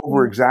 we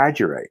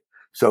over-exaggerate.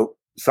 So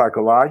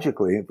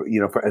psychologically,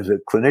 as a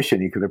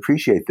clinician, you can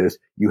appreciate this.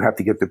 You have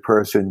to get the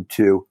person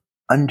to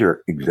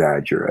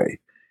under-exaggerate.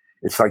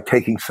 It's like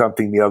taking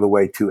something the other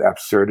way to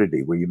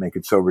absurdity, where you make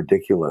it so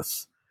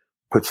ridiculous,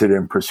 puts it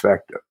in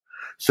perspective.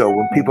 So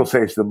when people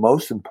say it's the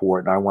most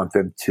important, I want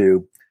them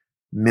to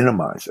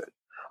minimize it.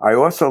 I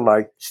also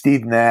like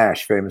Steve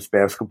Nash, famous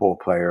basketball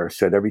player,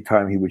 said every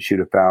time he would shoot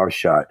a foul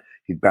shot,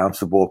 he'd bounce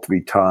the ball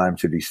 3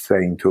 times and he's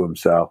saying to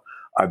himself,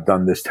 I've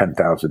done this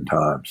 10,000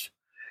 times.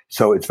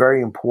 So it's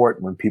very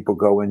important when people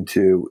go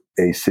into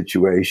a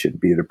situation,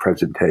 be it a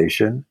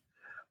presentation,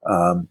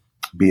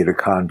 be it a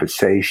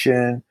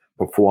conversation,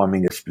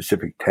 performing a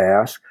specific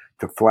task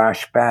to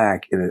flash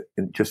back in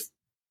just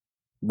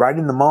right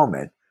in the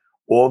moment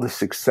all the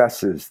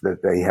successes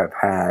that they have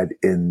had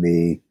in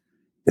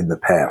the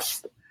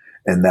past.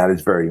 And that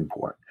is very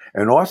important.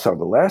 And also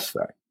the last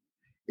thing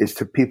is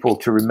to people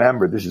to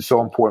remember, this is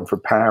so important for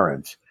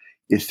parents,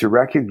 is to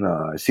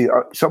recognize,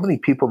 so many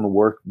people in the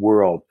work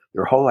world,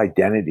 their whole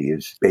identity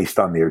is based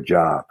on their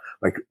job.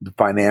 Like the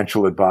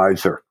financial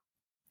advisor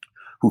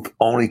who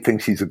only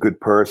thinks he's a good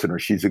person or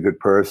she's a good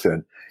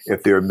person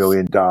if they're $1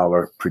 million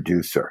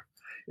producer.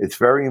 It's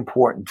very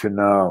important to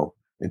know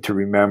and to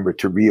remember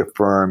to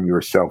reaffirm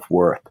your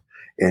self-worth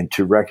and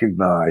to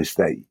recognize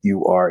that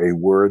you are a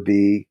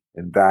worthy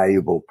and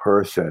valuable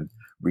person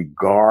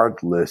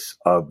regardless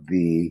of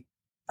the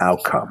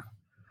outcome.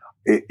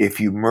 If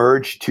you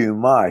merge too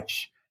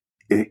much,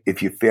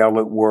 if you fail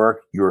at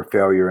work, you're a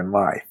failure in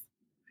life.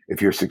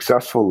 If you're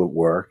successful at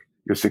work,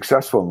 you're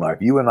successful in life.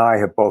 You and I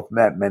have both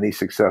met many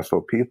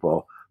successful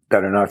people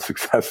that are not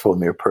successful in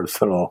their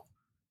personal,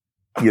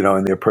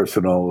 in their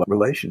personal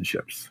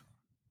relationships.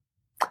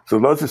 So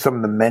those are some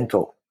of the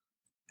mental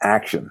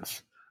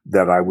actions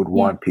that I would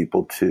want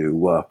people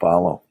to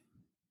follow.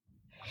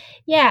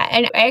 Yeah,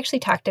 and I actually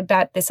talked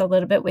about this a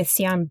little bit with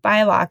Sian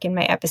Beilock in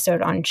my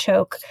episode on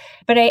choke,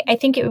 but I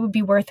think it would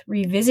be worth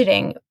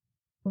revisiting.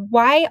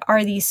 Why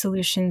are these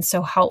solutions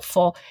so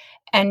helpful,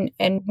 and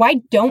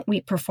why don't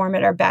we perform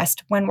at our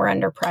best when we're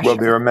under pressure? Well,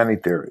 there are many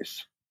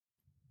theories.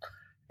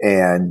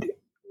 And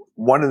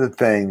one of the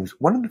things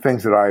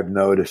that I've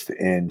noticed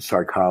in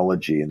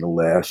psychology in the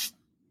last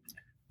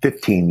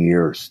 15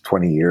 years,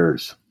 20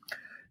 years,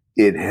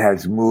 it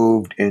has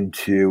moved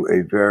into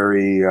a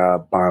very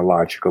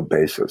biological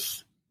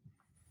basis.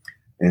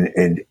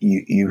 And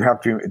you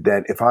have to,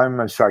 that if I'm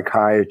a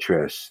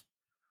psychiatrist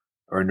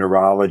or a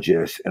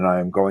neurologist and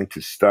I'm going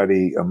to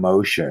study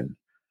emotion,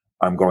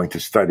 I'm going to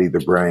study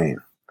the brain.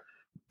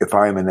 If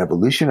I'm an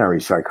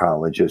evolutionary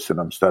psychologist and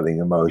I'm studying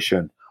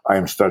emotion, I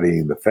am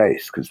studying the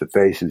face because the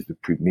face is the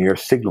premier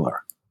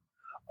signaler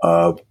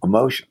of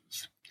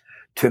emotions.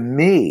 To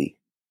me,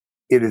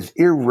 it is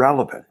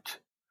irrelevant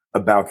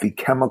about the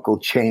chemical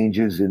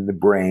changes in the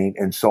brain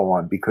and so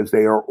on, because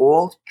they are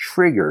all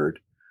triggered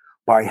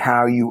by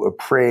how you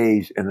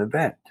appraise an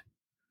event.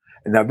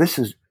 And now this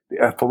is,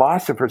 a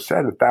philosopher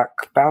said about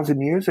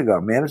 1,000 years ago,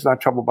 man is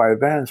not troubled by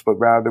events, but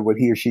rather what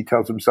he or she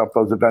tells himself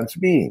those events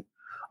mean.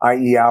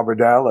 I.e.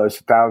 Albert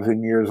Ellis,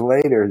 1,000 years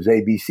later, his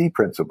ABC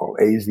principle.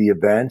 A is the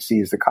event, C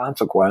is the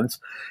consequence,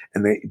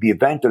 and the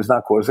event does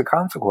not cause a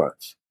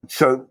consequence.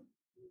 So,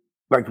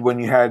 like when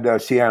you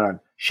had Sienna,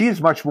 she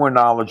is much more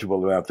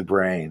knowledgeable about the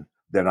brain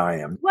than I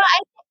am. Well,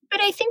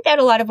 but I think that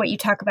a lot of what you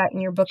talk about in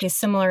your book is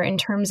similar in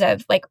terms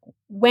of like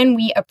when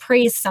we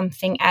appraise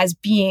something as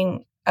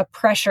being a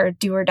pressure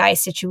do or die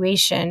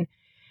situation,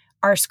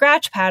 our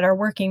scratch pad, our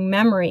working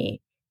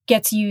memory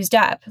gets used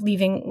up,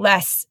 leaving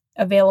less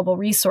available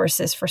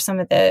resources for some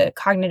of the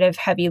cognitive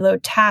heavy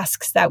load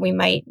tasks that we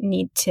might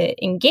need to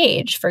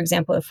engage. For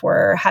example, if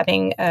we're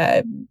having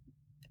a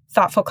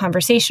thoughtful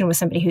conversation with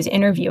somebody who's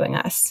interviewing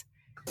us.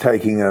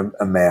 Taking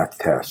a math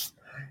test,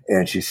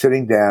 and she's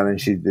sitting down and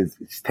she's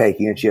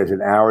taking it. She has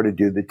an hour to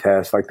do the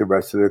test like the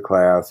rest of the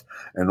class.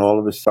 And all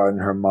of a sudden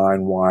her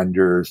mind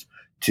wanders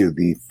to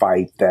the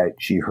fight that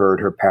she heard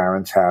her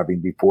parents having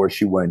before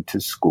she went to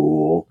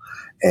school.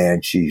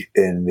 And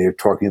they're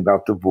talking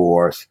about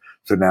divorce.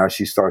 So now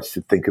she starts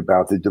to think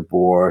about the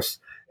divorce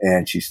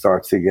and she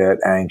starts to get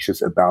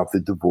anxious about the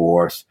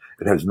divorce.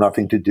 It has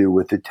nothing to do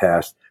with the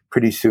test.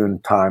 Pretty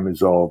soon time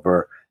is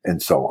over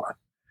and so on.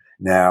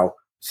 Now,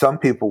 some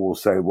people will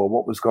say, well,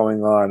 what was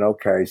going on?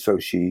 Okay, so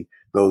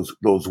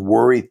those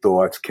worry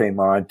thoughts came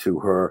onto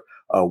her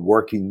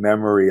working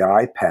memory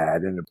iPad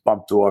and it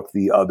bumped off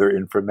the other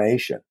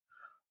information.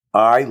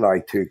 I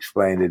like to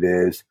explain it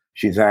as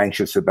she's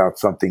anxious about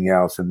something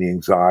else and the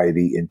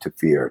anxiety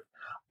interfered.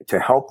 To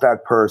help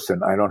that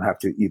person, I don't have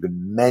to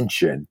even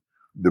mention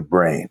the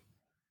brain.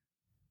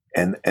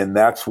 And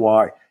that's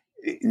why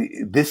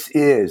this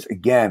is,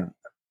 again,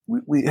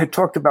 we had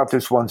talked about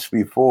this once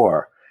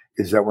before,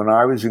 is that when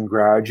I was in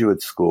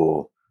graduate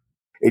school,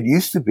 it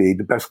used to be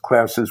the best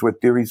classes were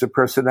theories of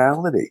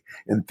personality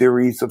and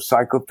theories of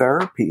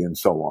psychotherapy and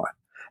so on.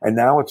 And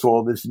now it's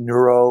all this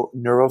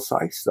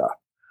neuropsych stuff.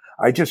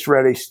 I just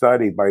read a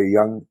study by a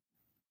young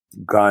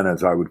gun,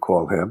 as I would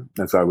call him,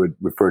 as I would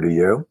refer to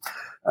you,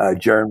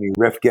 Jeremy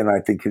Rifkin,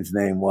 I think his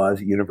name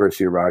was,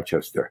 University of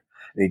Rochester.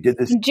 And he did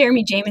this.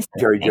 Jeremy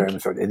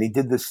Jameson. And he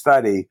did this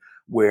study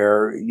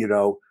where,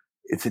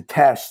 it's a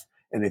test.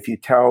 And if you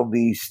tell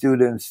the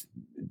students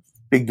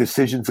big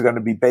decisions are going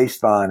to be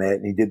based on it,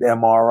 and he did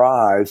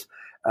MRIs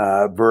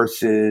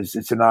versus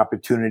it's an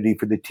opportunity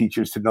for the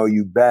teachers to know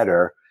you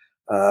better,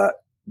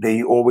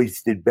 they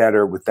always did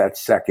better with that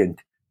second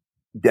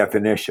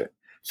definition.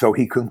 So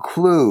he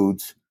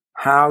concludes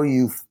how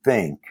you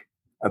think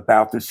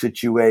about the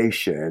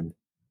situation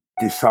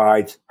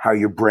decides how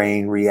your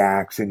brain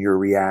reacts and your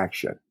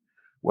reaction.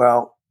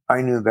 Well,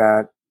 I knew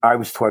that. I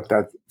was taught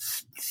that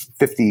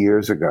 50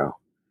 years ago.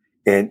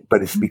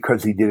 But it's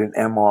because he did an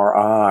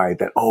MRI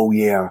that, oh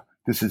yeah,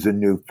 This is a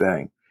new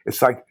thing.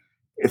 It's like,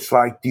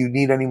 do you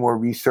need any more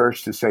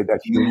research to say that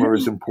humor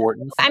is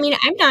important? I mean,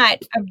 I'm not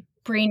a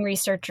brain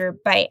researcher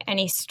by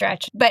any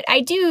stretch, but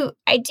I do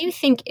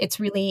think it's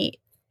really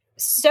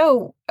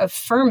so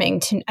affirming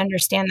to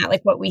understand that,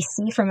 like, what we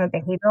see from a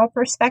behavioral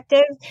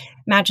perspective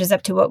matches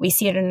up to what we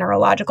see at a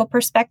neurological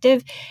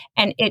perspective.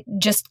 And it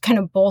just kind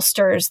of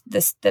bolsters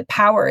the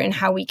power in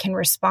how we can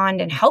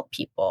respond and help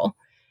people.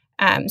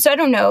 So I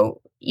don't know,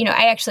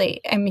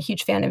 I'm a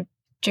huge fan of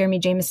Jeremy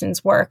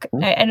Jameson's work.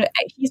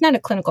 He's not a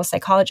clinical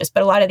psychologist,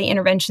 but a lot of the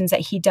interventions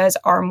that he does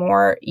are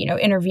more,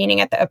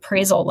 intervening at the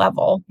appraisal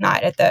level,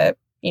 not at the,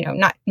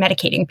 not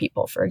medicating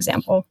people, for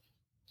example.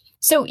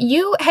 So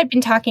you had been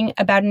talking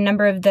about a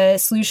number of the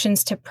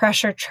solutions to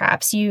pressure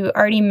traps. You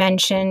already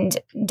mentioned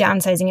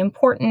downsizing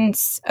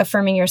importance,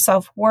 affirming your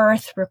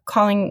self-worth,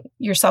 recalling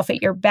yourself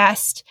at your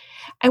best.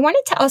 I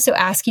wanted to also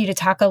ask you to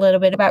talk a little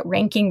bit about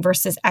ranking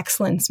versus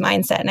excellence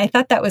mindset. And I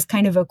thought that was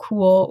kind of a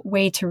cool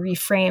way to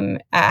reframe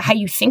how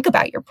you think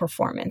about your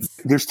performance.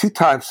 There's two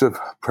types of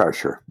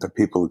pressure that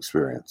people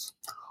experience.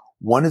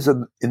 One is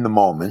in the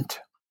moment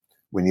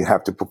when you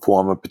have to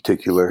perform a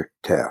particular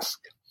task.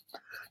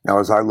 Now,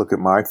 as I look at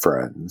my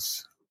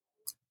friends,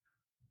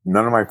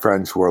 none of my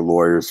friends who are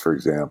lawyers, for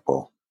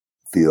example,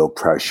 feel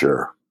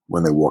pressure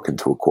when they walk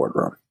into a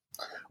courtroom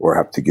or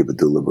have to give a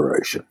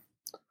deliberation.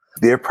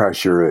 Their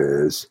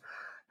pressure is,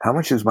 how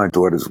much is my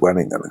daughter's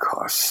wedding going to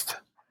cost?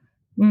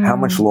 How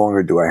much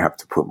longer do I have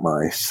to put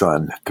my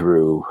son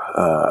through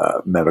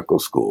medical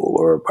school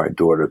or my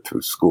daughter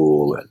through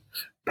school and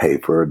pay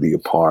for the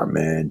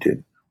apartment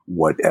and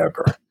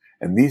whatever?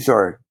 And these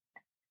are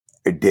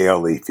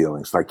daily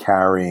feelings, like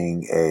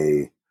carrying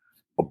a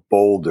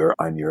boulder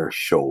on your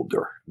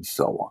shoulder and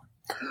so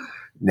on.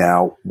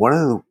 Now, one of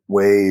the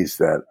ways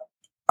that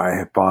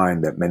I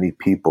find that many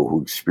people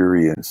who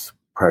experience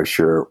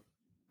pressure,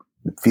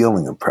 the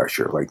feeling of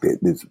pressure, like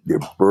they're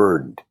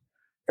burdened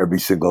every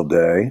single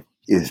day,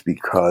 is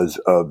because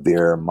of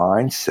their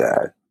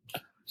mindset,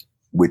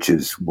 which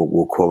is what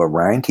we'll call a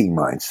ranking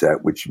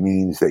mindset, which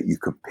means that you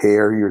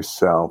compare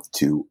yourself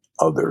to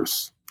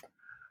others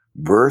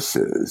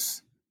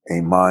versus a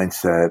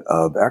mindset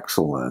of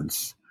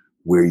excellence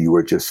where you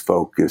are just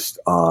focused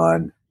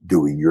on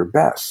doing your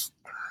best.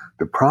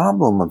 The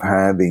problem of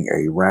having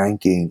a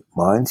ranking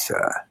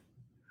mindset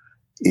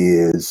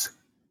is,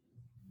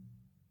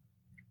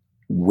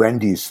 when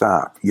do you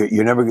stop?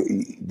 You're never,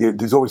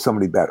 there's always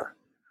somebody better.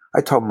 I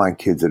told my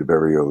kids at a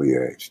very early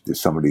age,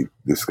 there's going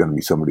to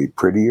be somebody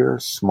prettier,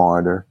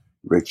 smarter,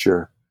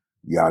 richer,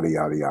 yada,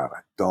 yada,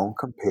 yada. Don't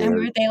compare. And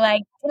were they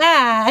like,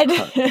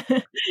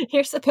 Dad,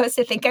 you're supposed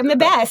to think I'm the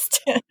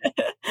best?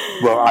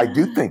 Well, I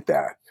do think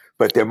that,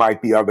 but there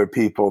might be other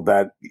people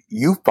that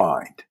you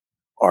find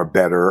are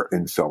better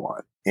and so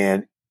on.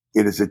 And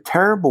it is a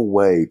terrible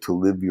way to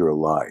live your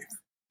life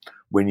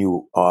when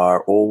you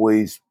are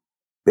always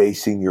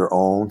basing your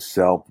own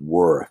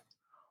self-worth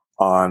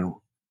on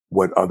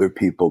what other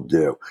people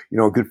do.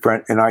 A good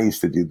friend, and I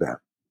used to do that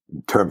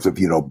in terms of,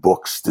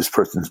 books. This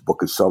person's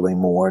book is selling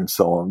more and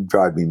so on,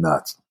 drive me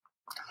nuts.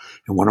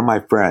 And one of my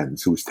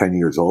friends, who was 10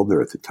 years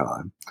older at the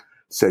time,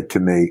 said to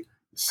me,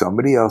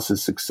 somebody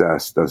else's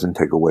success doesn't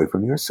take away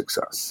from your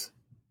success.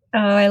 Oh,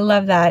 I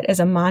love that as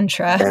a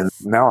mantra. And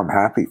now I'm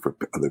happy for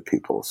other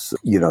people's,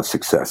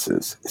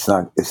 successes.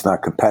 It's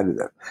not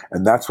competitive.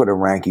 And that's what a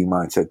ranking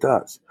mindset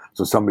does.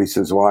 So somebody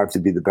says, well, I have to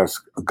be the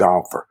best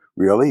golfer.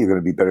 Really? You're going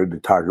to be better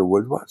than Tiger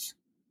Woods was?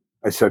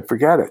 I said,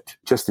 forget it.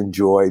 Just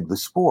enjoy the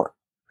sport.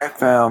 I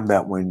found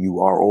that when you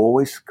are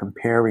always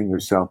comparing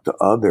yourself to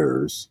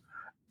others,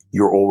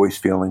 you're always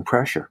feeling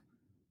pressure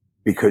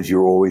because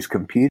you're always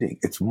competing.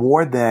 It's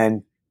more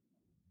than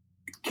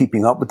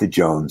keeping up with the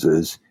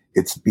Joneses.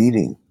 It's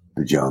beating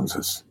the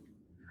Joneses.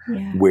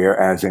 Yeah.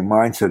 Whereas a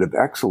mindset of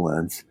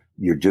excellence,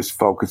 you're just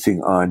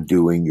focusing on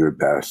doing your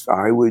best.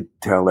 I would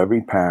tell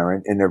every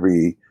parent and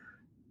every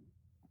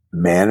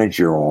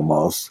manager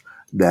almost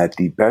that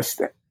the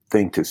best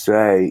thing to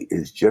say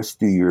is just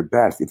do your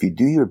best. If you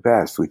do your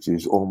best, which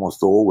is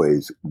almost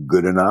always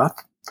good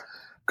enough,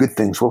 good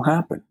things will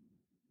happen.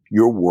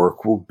 Your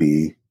work will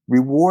be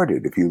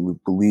rewarded. If you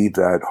believe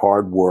that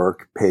hard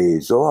work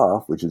pays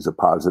off, which is a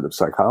positive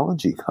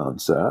psychology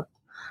concept,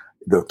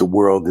 that the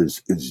world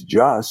is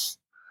just,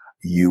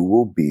 you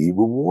will be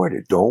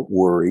rewarded. Don't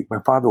worry. My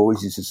father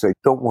always used to say,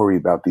 don't worry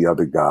about the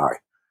other guy.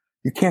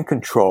 You can't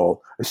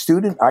control a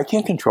student. I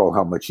can't control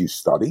how much you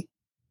study.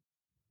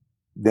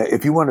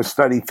 If you want to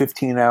study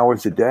 15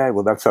 hours a day,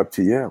 well, that's up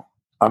to you.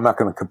 I'm not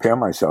going to compare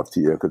myself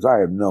to you because I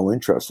have no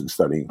interest in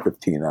studying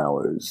 15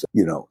 hours,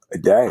 a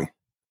day.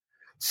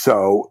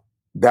 So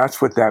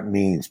that's what that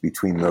means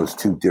between those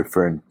two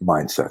different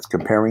mindsets.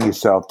 Comparing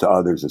yourself to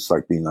others, it's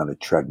like being on a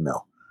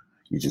treadmill.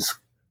 You're just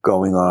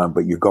going on,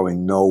 but you're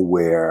going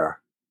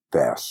nowhere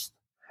fast.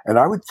 And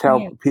I would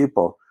tell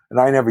people, and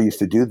I never used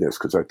to do this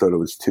because I thought it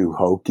was too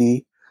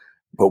hokey,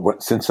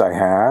 but since I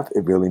have,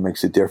 it really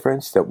makes a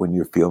difference that when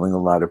you're feeling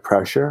a lot of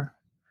pressure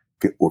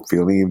or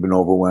feeling even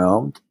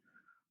overwhelmed,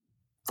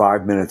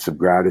 5 minutes of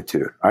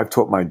gratitude. I've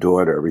taught my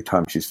daughter every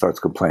time she starts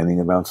complaining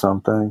about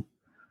something,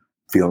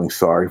 feeling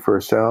sorry for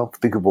herself,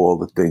 think of all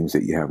the things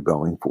that you have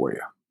going for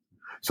you.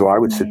 So I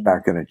would sit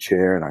back in a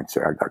chair and I'd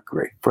say, I got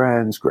great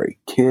friends, great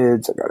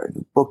kids. I got a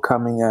new book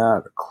coming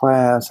out, a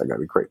class. I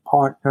got a great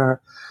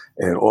partner.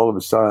 And all of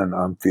a sudden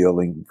I'm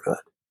feeling good.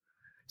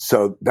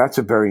 So that's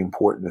a very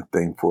important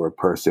thing for a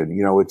person.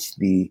 You know, it's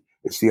the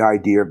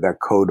idea of that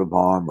coat of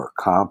armor: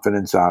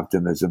 confidence,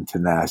 optimism,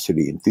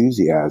 tenacity,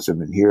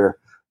 enthusiasm. And here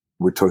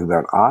we're talking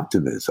about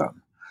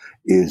optimism,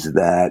 is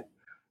that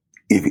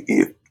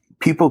if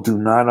people do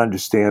not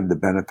understand the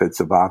benefits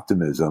of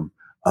optimism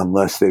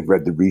unless they've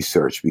read the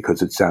research,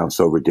 because it sounds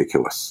so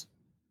ridiculous.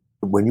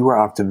 When you are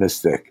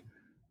optimistic,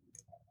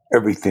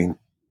 everything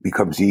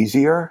becomes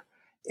easier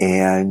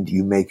and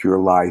you make your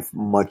life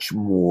much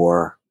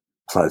more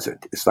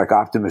pleasant. It's like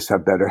optimists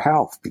have better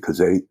health because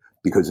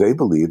they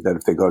believe that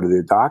if they go to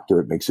their doctor,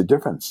 it makes a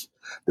difference.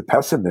 The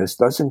pessimist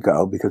doesn't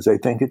go because they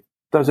think it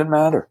doesn't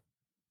matter.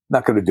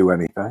 Not going to do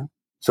anything.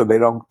 So they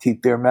don't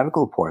keep their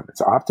medical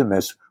appointments.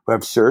 Optimists who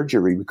have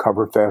surgery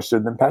recover faster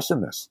than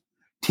pessimists.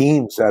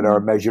 Teams that are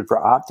measured for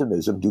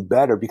optimism do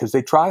better because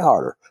they try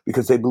harder,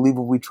 because they believe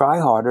if we try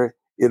harder,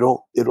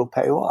 it'll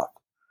pay off.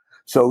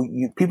 So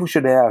people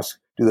should ask,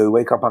 do they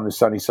wake up on the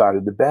sunny side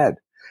of the bed?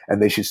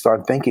 And they should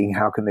start thinking,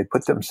 how can they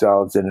put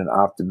themselves in an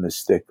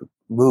optimistic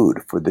mood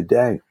for the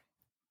day?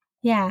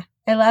 Yeah,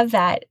 I love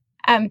that.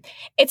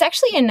 It's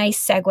actually a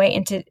nice segue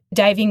into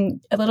diving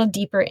a little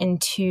deeper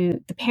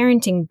into the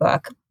parenting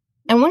book.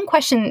 And one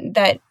question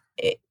that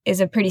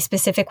is a pretty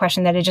specific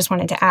question that I just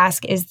wanted to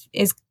ask is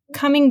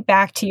coming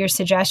back to your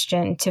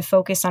suggestion to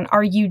focus on,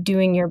 are you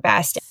doing your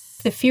best?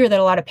 The fear that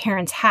a lot of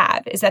parents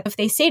have is that if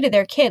they say to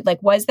their kid,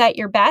 like, was that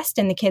your best?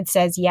 And the kid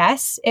says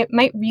yes, it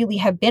might really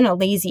have been a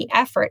lazy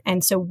effort.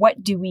 And so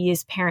what do we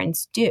as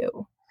parents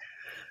do?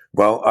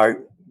 Well, I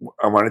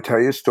want to tell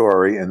you a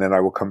story and then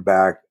I will come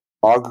back.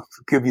 I'll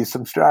give you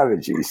some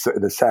strategies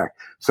in a sec.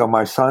 So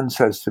my son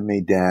says to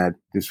me, Dad,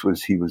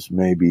 he was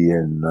maybe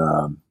in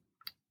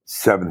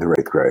 7th or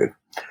 8th grade,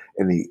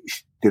 and he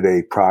did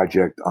a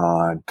project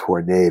on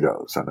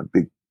tornadoes on a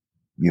big,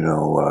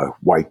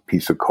 white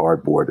piece of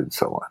cardboard and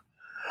so on.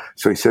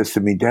 So he says to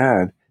me,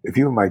 Dad, if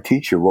you were my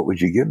teacher, what would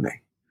you give me?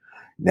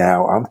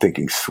 Now I'm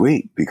thinking,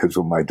 sweet, because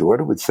when my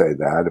daughter would say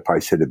that, if I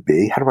said a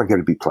B, how do I get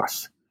a B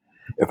plus?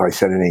 If I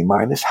said an A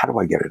minus, how do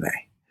I get an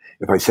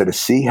A? If I said a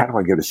C, how do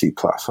I get a C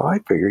plus? So I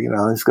figure,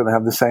 it's going to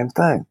have the same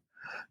thing.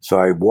 So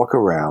I walk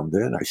around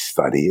it, I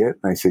study it,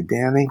 and I say,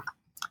 Danny,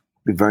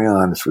 be very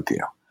honest with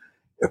you.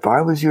 If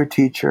I was your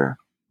teacher,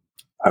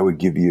 I would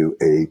give you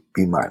a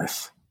B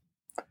minus.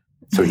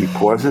 So he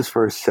pauses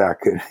for a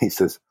second. He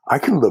says, I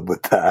can live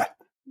with that.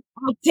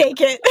 I'll take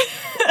it.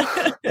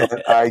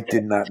 And I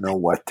did not know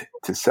what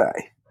to say.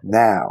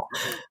 Now,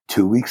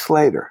 2 weeks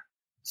later,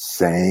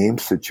 same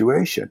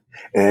situation.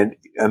 And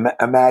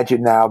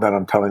imagine now that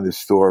I'm telling this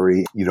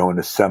story, in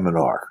a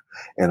seminar.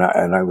 And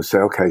I would say,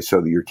 okay,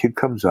 so your kid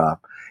comes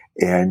up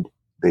and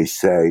they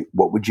say,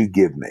 what would you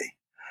give me?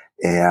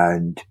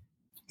 And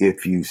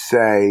if you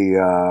say,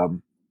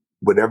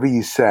 whatever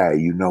you say,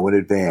 in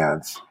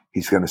advance,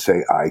 he's going to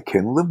say, I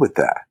can live with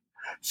that.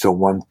 So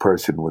one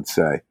person would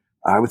say,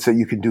 I would say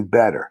you can do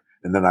better.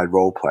 And then I'd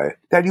role play it.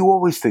 Dad, you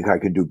always think I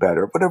can do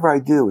better. Whatever I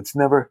do, it's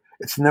never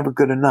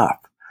good enough.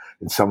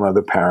 And some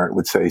other parent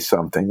would say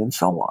something and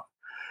so on.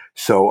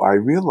 So I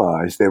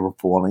realized they were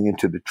falling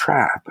into the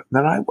trap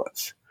that I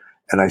was.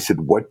 And I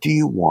said, what do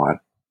you want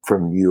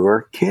from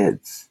your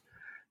kids?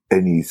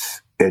 And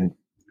it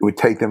would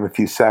take them a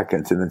few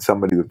seconds. And then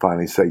somebody would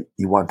finally say,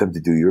 you want them to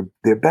do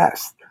their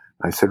best.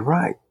 I said,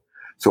 right.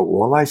 So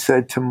all I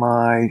said to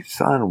my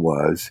son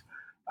was,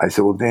 I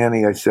said, well,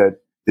 Danny, I said,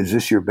 is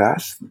this your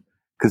best?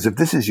 Because if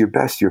this is your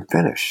best, you're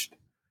finished.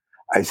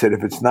 I said,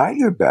 if it's not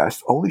your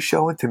best, only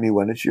show it to me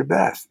when it's your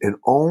best. And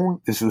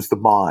this was the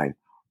mind.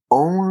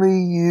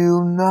 Only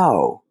you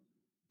know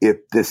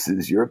if this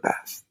is your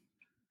best.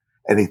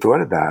 And he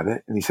thought about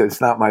it and he said, it's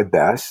not my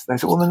best. And I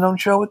said, well, then don't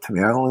show it to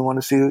me. I only want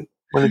to see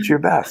when it's your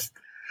best.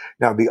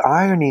 Now, the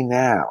irony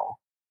now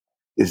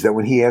is that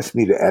when he asked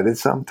me to edit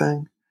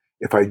something,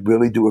 if I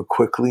really do it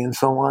quickly and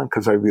so on,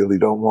 because I really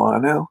don't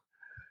want to,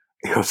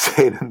 he'll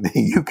say to me,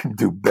 you can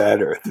do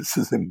better. This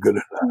isn't good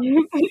enough.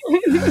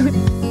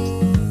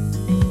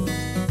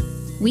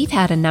 We've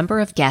had a number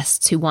of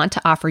guests who want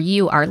to offer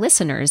you, our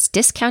listeners,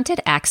 discounted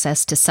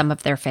access to some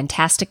of their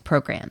fantastic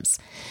programs.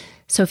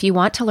 So if you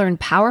want to learn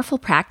powerful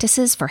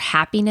practices for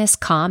happiness,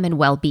 calm, and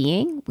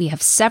well-being, we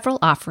have several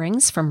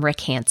offerings from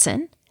Rick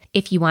Hanson.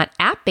 If you want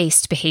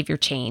app-based behavior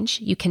change,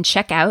 you can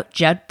check out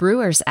Judd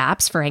Brewer's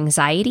apps for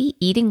anxiety,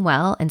 eating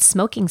well, and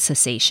smoking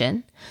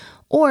cessation.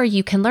 Or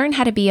you can learn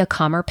how to be a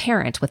calmer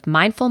parent with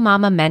Mindful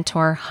Mama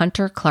mentor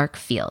Hunter Clark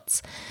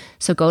Fields.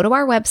 So go to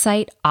our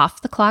website,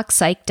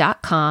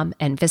 offtheclockpsych.com,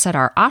 and visit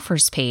our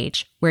offers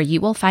page, where you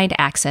will find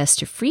access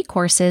to free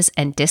courses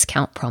and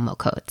discount promo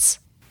codes.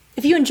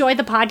 If you enjoy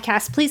the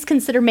podcast, please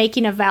consider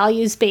making a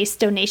values-based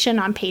donation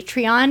on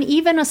Patreon.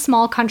 Even a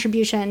small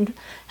contribution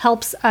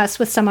helps us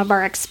with some of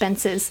our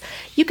expenses.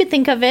 You could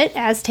think of it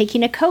as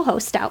taking a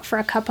co-host out for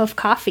a cup of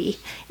coffee.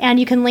 And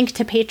you can link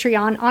to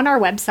Patreon on our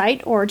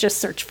website or just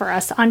search for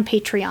us on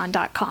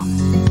patreon.com.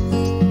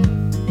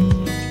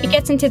 It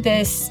gets into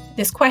this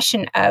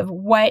question of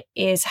what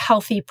is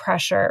healthy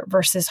pressure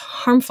versus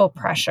harmful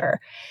pressure.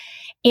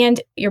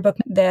 And your book,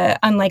 The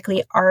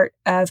Unlikely Art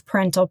of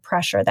Parental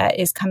Pressure, that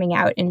is coming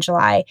out in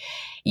July,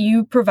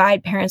 you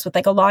provide parents with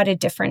a lot of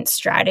different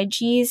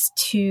strategies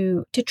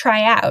to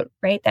try out,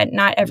 right? That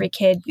not every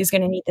kid is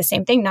going to need the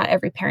same thing. Not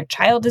every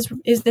parent-child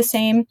is the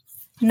same.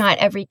 Not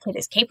every kid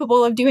is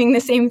capable of doing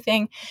the same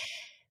thing.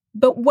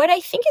 But what I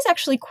think is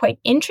actually quite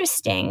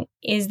interesting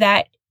is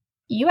that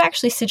you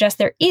actually suggest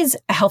there is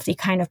a healthy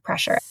kind of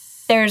pressure.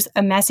 There's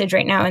a message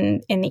right now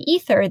in the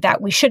ether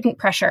that we shouldn't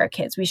pressure our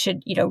kids. We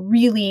should,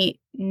 really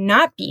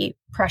not be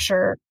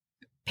pressure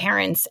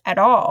parents at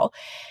all.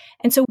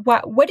 And so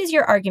what is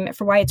your argument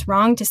for why it's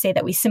wrong to say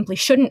that we simply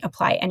shouldn't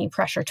apply any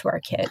pressure to our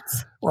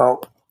kids?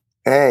 Well,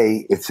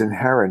 it's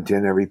inherent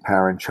in every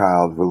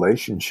parent-child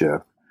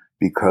relationship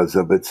because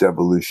of its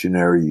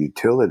evolutionary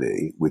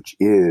utility, which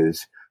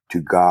is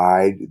to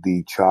guide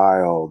the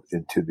child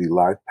into the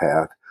life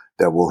path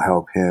that will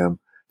help him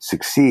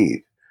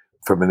succeed.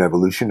 From an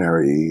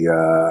evolutionary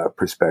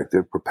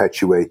perspective,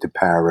 perpetuate the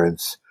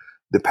parents'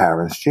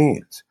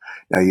 genes.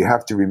 Now, you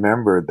have to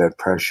remember that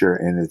pressure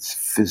in its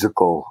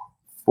physical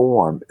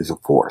form is a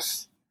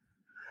force.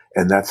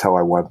 And that's how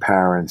I want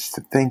parents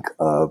to think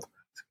of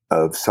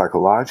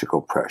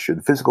psychological pressure.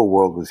 The physical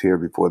world was here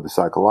before the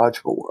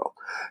psychological world.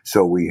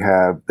 So we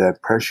have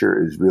that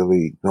pressure is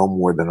really no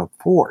more than a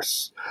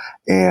force.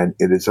 And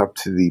it is up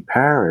to the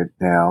parent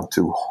now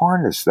to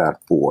harness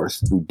that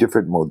force through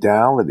different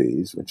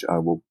modalities, which I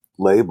will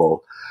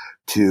label,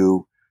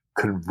 to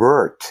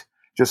convert.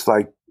 Just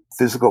like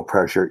physical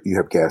pressure, you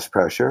have gas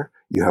pressure,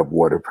 you have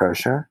water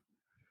pressure.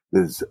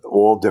 There's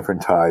all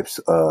different types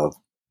of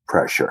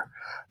pressure.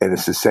 And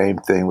it's the same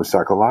thing with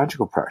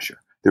psychological pressure.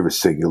 There is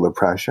singular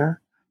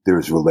pressure, there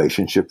is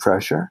relationship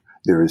pressure,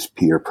 there is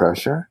peer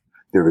pressure,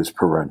 there is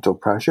parental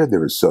pressure,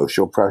 there is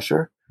social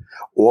pressure.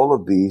 All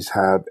of these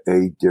have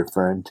a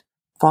different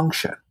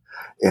function.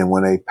 And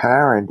when a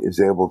parent is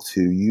able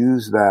to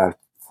use that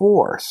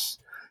force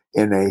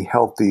in a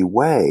healthy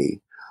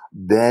way,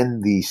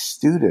 then the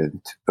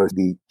student or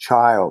the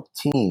child,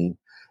 teen,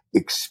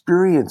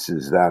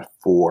 experiences that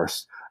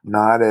force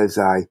not as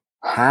I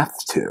have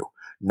to,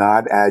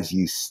 not as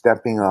you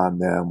stepping on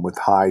them with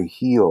high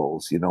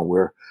heels,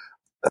 we're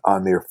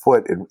on their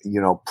foot and,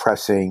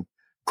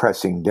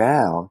 pressing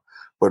down,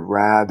 but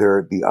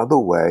rather the other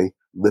way,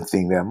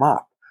 lifting them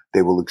up.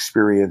 They will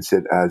experience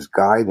it as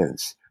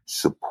guidance,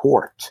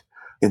 support,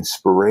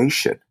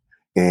 inspiration,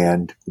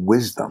 and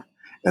wisdom.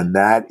 And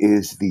that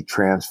is the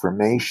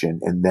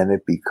transformation, and then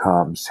it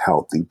becomes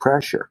healthy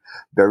pressure.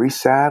 Very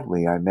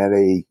sadly, I met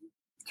a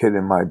kid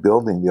in my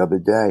building the other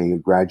day. He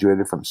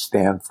graduated from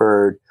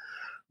Stanford,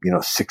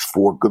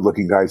 6'4",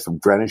 good-looking guy from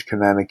Greenwich,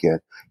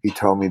 Connecticut. He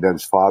told me that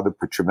his father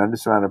put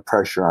tremendous amount of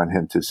pressure on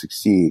him to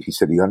succeed. He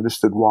said he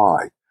understood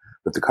why,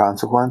 but the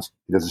consequence,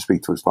 he doesn't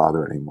speak to his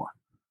father anymore.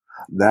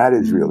 That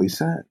is really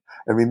sad.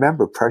 And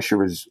remember,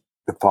 pressure is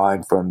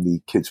defined from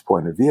the kid's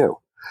point of view.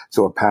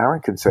 So a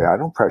parent can say, I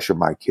don't pressure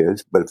my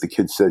kids, but if the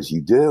kid says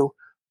you do,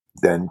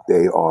 then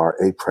they are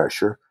a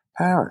pressure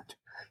parent.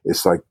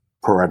 It's like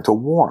parental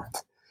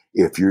warmth.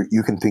 If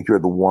you can think you're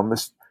the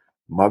warmest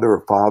mother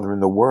or father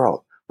in the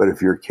world, but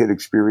if your kid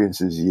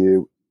experiences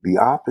you the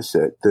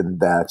opposite, then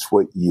that's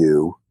what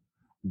you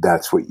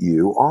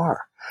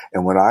are.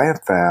 And what I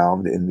have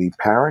found in the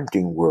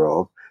parenting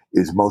world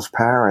is most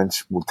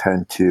parents will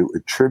tend to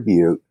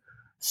attribute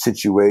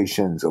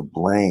situations of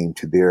blame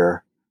to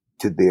their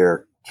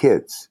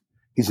kids.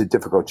 He's a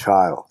difficult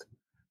child,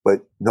 but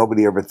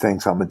nobody ever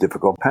thinks I'm a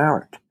difficult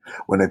parent.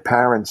 When a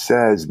parent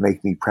says,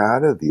 make me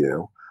proud of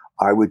you,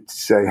 I would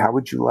say, how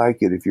would you like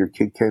it if your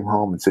kid came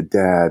home and said,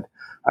 Dad,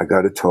 I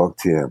got to talk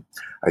to him.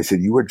 I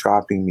said, you were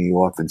dropping me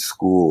off in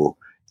school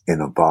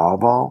in a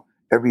Volvo.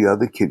 Every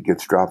other kid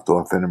gets dropped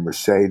off in a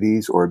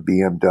Mercedes or a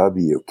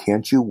BMW.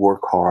 Can't you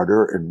work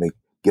harder and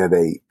get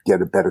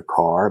a better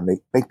car?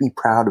 Make me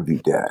proud of you,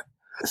 Dad.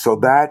 So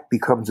that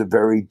becomes a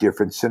very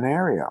different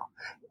scenario.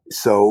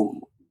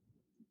 So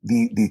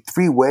the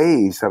three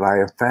ways that I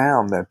have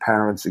found that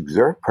parents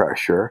exert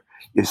pressure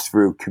is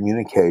through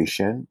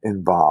communication,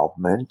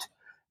 involvement,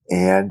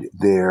 and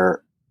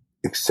their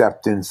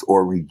acceptance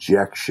or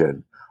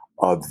rejection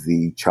of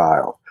the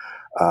child.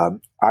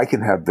 I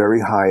can have very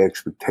high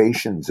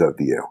expectations of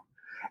you,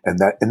 and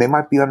they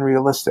might be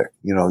unrealistic.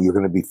 You're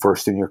going to be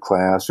first in your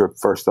class or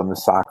first on the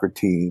soccer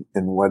team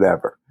and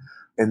whatever.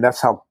 And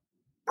that's how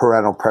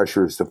parental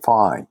pressure is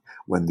defined.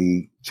 When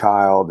the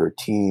child or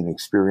teen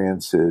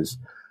experiences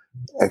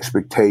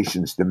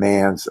expectations,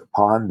 demands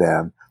upon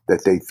them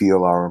that they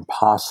feel are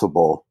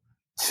impossible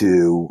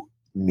to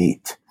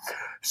meet.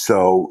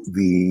 So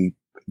the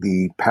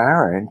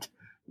parent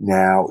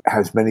now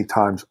has many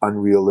times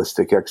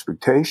unrealistic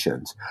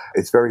expectations.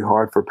 It's very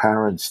hard for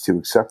parents to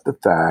accept the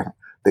fact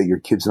that your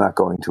kid's not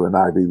going to an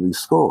Ivy League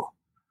school.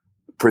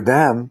 For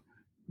them,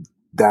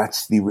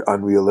 that's the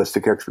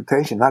unrealistic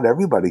expectation. Not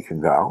everybody can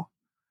go.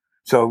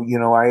 So,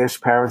 I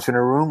asked parents in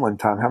a room one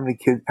time, how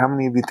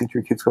many of you think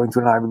your kid's going to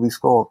an Ivy League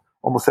school?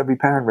 Almost every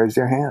parent raised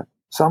their hand.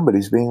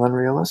 Somebody's being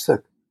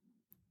unrealistic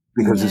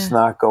because it's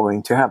not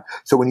going to happen.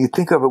 So when you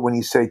think of it, when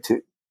you say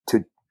to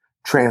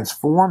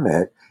transform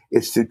it,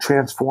 it's to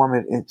transform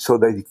it so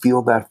they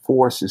feel that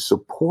force is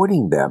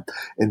supporting them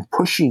and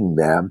pushing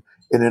them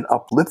in an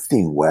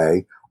uplifting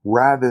way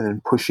rather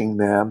than pushing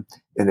them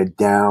in a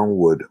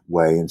downward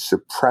way and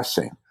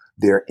suppressing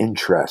their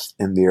interest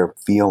in their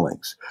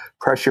feelings.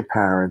 Pressure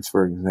parents,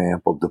 for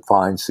example,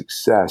 define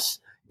success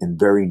in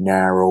very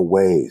narrow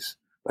ways,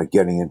 like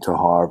getting into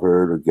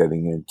Harvard or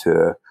getting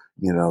into,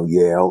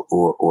 Yale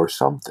or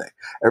something.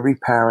 Every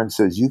parent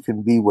says, you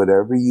can be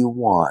whatever you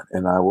want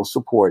and I will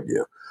support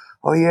you.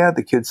 Oh yeah,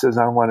 the kid says,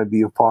 I want to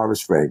be a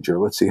forest ranger.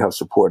 Let's see how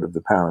supportive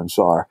the parents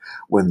are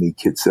when the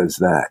kid says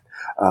that.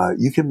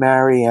 You can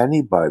marry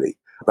anybody,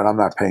 but I'm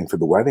not paying for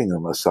the wedding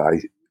unless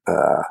I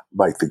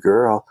like the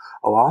girl.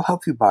 Oh, I'll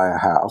help you buy a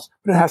house,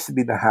 but it has to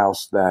be the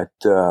house that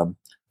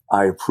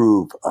I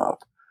approve of.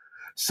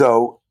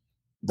 So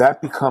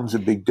that becomes a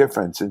big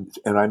difference. And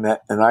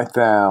I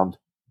found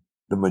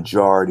the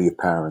majority of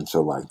parents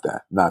are like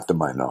that, not the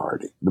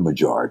minority, the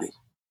majority.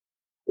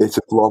 It's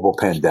a global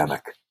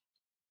pandemic.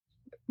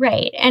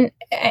 Right. And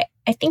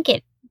I think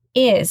it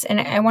is.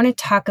 And I want to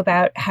talk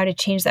about how to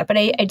change that. But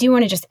I do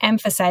want to just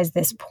emphasize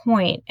this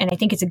point, and I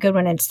think it's a good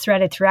one. It's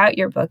threaded throughout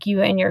your book,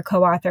 you and your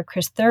co-author,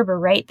 Chris Thurber,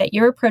 right? That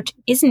your approach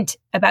isn't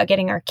about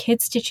getting our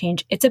kids to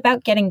change. It's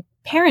about getting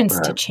parents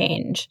to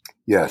change.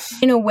 Yes.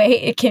 In a way,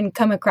 it can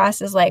come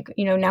across as like,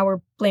 now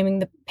we're blaming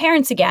the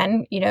parents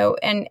again,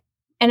 and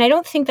I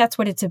don't think that's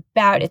what it's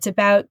about. It's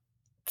about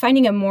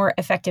finding a more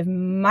effective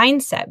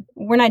mindset.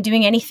 We're not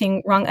doing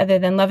anything wrong other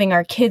than loving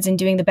our kids and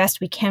doing the best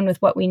we can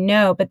with what we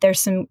know, but there's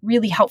some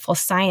really helpful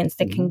science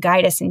that can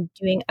guide us in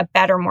doing a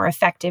better, more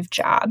effective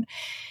job.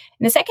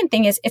 And the second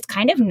thing is, it's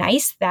kind of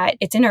nice that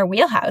it's in our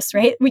wheelhouse,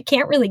 right? We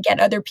can't really get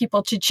other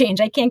people to change.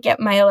 I can't get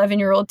my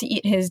 11-year-old to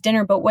eat his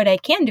dinner, but what I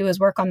can do is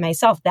work on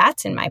myself.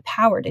 That's in my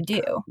power to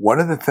do. One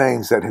of the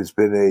things that has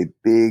been a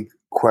big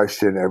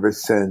question ever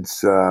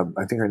since,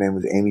 I think her name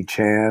was Amy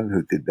Chan,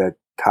 who did that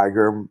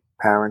Tiger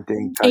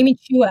parenting. Amy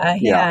Chua,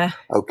 yeah.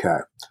 Okay.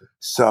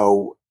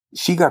 So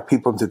she got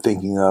people into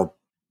thinking of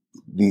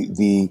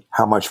the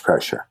how much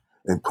pressure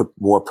and put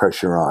more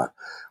pressure on.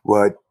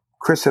 What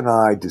Chris and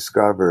I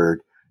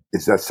discovered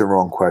is that's the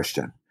wrong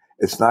question.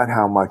 It's not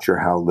how much or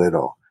how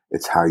little.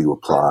 It's how you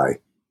apply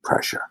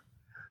pressure.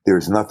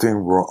 There's nothing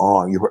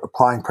wrong. You're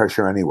applying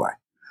pressure anyway.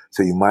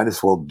 So you might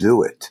as well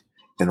do it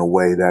in a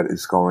way that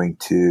is going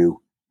to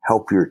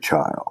help your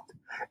child.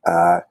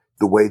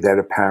 The way that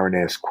a parent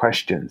asks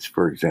questions,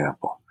 for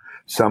example.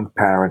 Some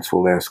parents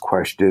will ask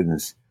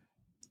questions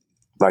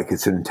like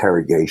it's an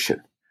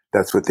interrogation.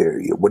 That's what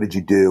what did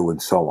you do?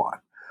 And so on.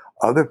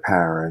 Other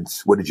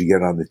parents, what did you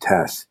get on the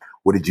test?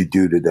 What did you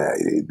do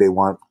today? They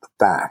want the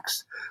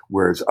facts.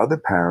 Whereas other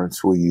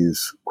parents will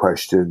use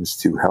questions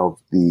to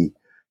help the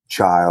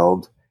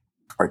child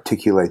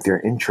articulate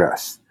their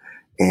interests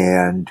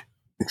and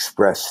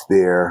express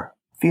their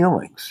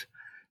feelings.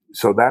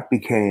 So that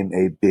became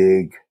a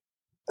big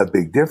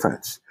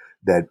difference.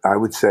 That I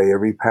would say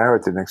every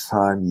parent, the next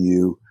time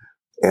you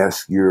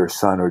ask your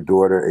son or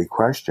daughter a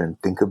question,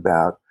 think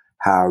about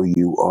how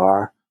you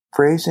are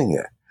phrasing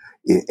it.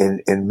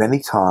 And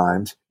many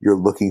times you're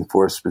looking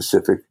for a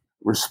specific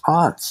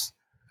response.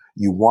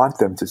 You want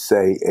them to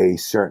say a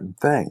certain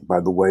thing by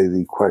the way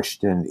the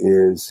question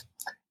is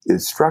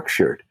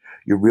structured.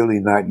 You're really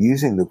not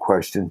using the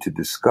question to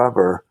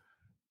discover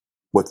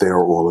what they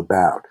are all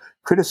about.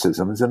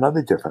 Criticism is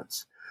another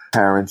difference.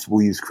 Parents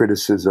will use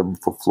criticism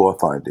for flaw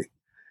finding,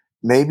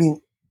 maybe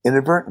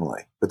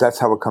inadvertently, but that's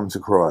how it comes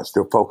across.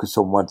 They'll focus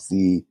on what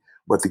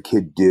the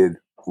kid did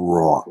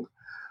wrong.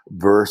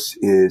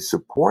 Versus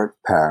support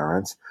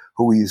parents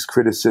who use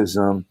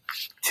criticism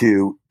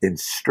to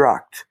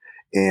instruct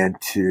and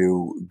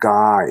to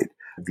guide.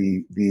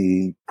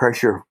 The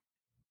pressure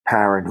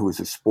parent who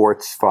is a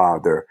sports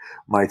father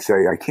might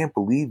say, I can't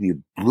believe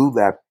you blew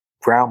that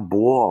ground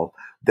ball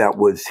that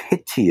was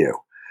hit to you.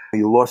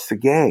 You lost the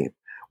game.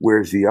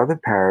 Whereas the other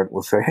parent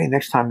will say, hey,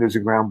 next time there's a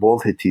ground ball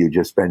hit to you,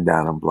 just bend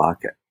down and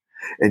block it.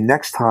 And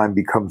next time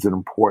becomes an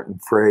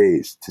important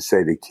phrase to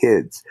say to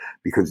kids,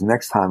 because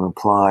next time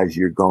implies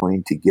you're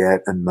going to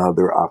get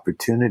another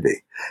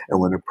opportunity. And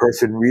when a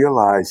person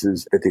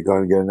realizes that they're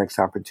going to get a next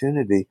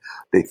opportunity,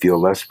 they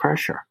feel less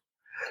pressure.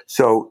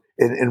 So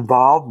in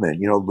involvement,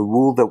 the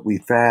rule that we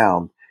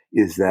found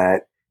is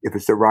that if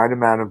it's the right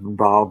amount of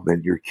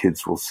involvement, your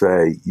kids will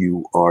say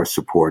you are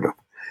supportive.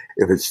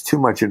 If it's too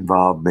much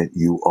involvement,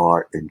 you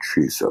are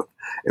intrusive.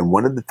 And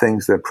one of the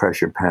things that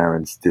pressure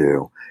parents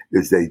do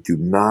is they do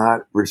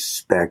not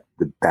respect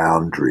the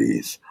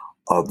boundaries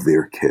of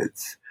their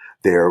kids.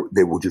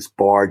 They will just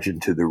barge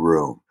into the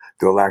room.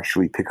 they'll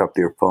actually pick up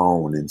their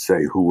phone and say,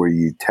 who are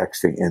you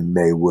texting? And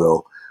they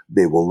will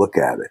look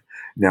at it.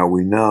 Now,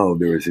 we know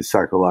there is a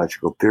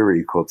psychological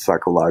theory called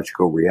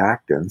psychological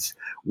reactance,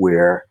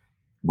 where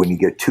when you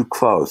get too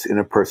close in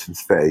a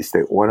person's face,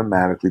 they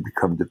automatically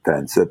become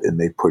defensive and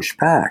they push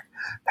back.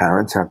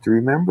 Parents have to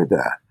remember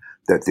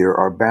that there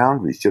are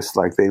boundaries, just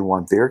like they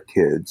want their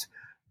kids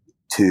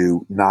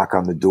to knock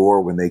on the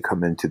door when they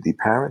come into the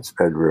parents'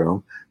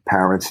 bedroom.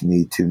 Parents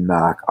need to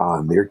knock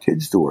on their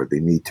kids' door. They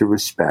need to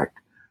respect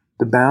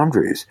the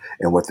boundaries.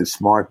 And what the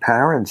smart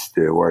parents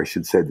do, or I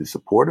should say the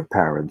supportive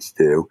parents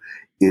do,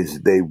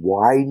 is they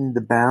widen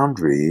the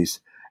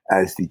boundaries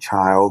as the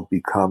child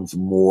becomes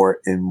more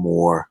and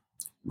more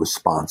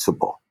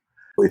responsible.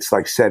 It's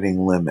like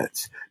setting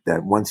limits,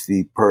 that once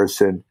the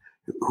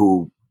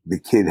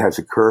kid has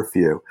a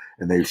curfew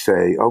and they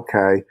say,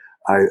 okay,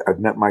 I've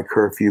met my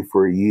curfew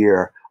for a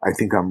year. I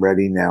think I'm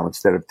ready now,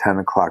 instead of 10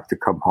 o'clock to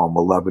come home,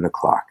 11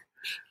 o'clock.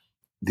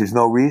 There's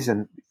no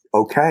reason.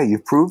 Okay,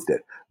 you've proved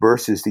it.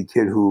 Versus the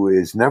kid who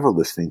is never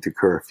listening to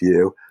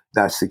curfew.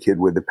 That's the kid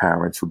where the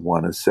parents would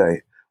want to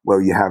say, well,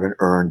 you haven't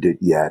earned it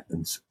yet.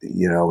 And, and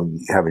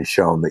you haven't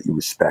shown that you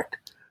respect,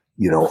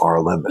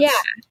 our limits.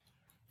 Yeah.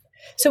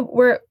 So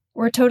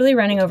we're totally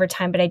running over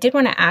time, but I did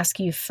want to ask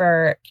you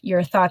for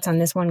your thoughts on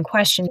this one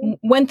question.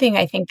 One thing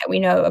I think that we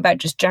know about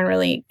just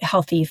generally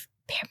healthy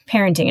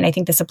parenting, and I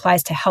think this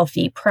applies to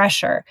healthy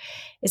pressure,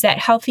 is that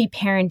healthy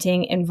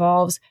parenting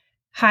involves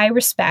high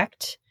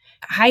respect,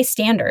 high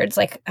standards,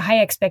 like high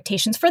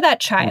expectations for that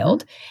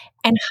child,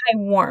 and high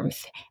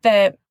warmth.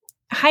 The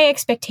high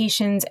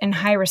expectations and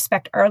high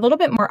respect are a little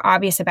bit more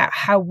obvious about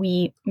how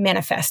we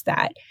manifest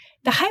that.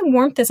 The high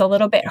warmth is a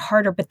little bit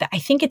harder, but I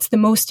think it's the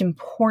most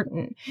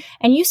important.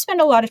 And you spend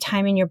a lot of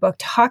time in your book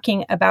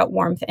talking about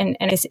warmth, and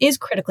this is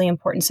critically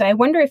important. So I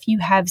wonder if you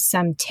have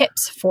some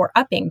tips for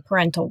upping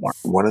parental warmth.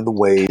 One of the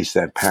ways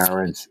that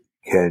parents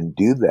can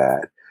do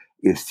that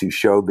is to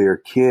show their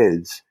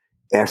kids,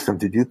 ask them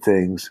to do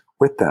things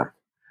with them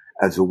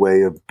as a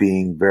way of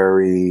being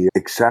very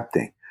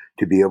accepting,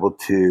 to be able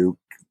to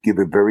give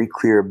a very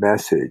clear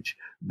message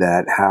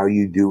that how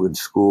you do in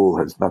school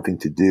has nothing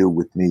to do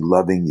with me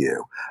loving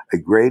you. A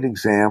great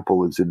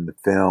example is in the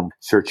film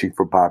Searching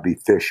for Bobby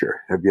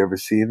Fischer. Have you ever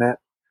seen it?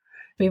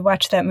 We've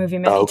watched that movie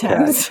many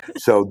times.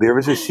 So there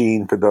is a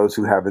scene, for those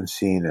who haven't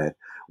seen it,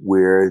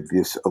 where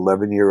this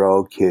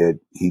 11-year-old kid,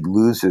 he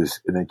loses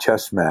in a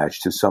chess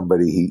match to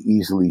somebody he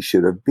easily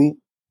should have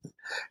beaten.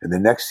 And the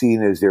next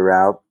scene is they're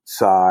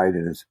outside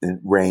and it's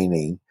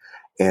raining.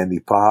 And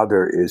the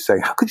father is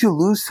saying, how could you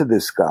lose to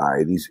this guy?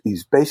 And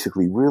he's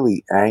basically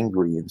really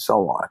angry and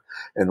so on.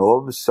 And all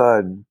of a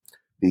sudden,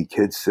 the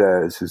kid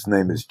says, his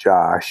name is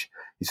Josh,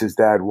 he says,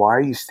 Dad, why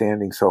are you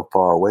standing so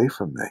far away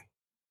from me?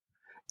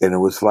 And it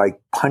was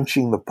like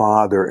punching the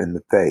father in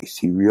the face.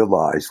 He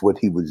realized what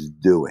he was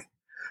doing.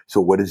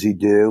 So what does he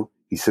do?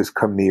 He says,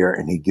 come here,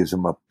 and he gives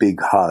him a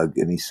big hug,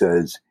 and he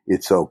says,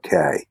 it's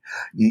okay.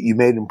 You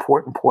made an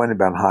important point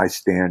about high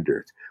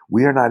standards.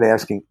 We are not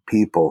asking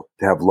people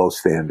to have low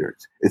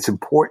standards. It's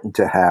important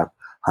to have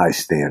high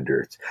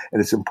standards,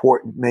 and it's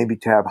important maybe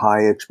to have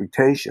high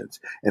expectations.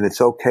 And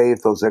it's okay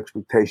if those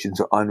expectations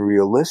are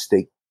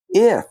unrealistic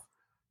if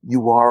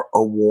you are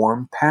a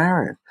warm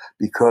parent,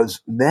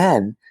 because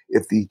then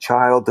if the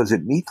child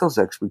doesn't meet those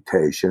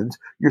expectations,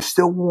 you're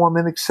still warm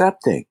and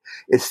accepting.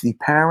 It's the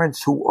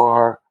parents who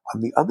are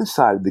on the other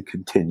side of the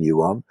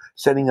continuum,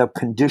 setting up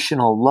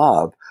conditional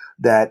love,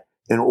 that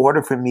in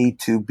order for me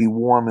to be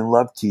warm and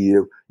love to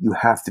you, you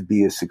have to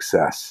be a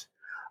success.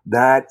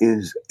 That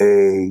is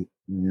a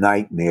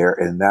nightmare,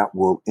 and that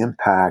will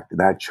impact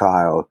that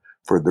child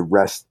for the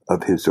rest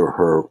of his or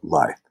her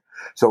life.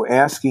 So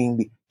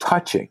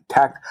touching,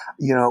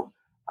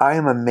 I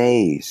am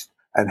amazed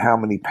at how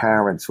many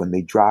parents, when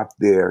they drop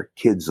their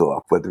kids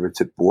off, whether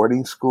it's at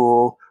boarding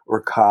school or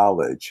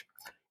college,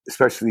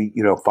 especially,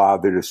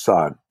 father to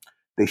son,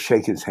 they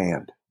shake his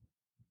hand.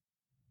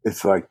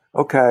 It's like,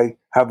 okay,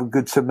 have a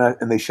good semester,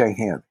 and they shake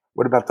hands.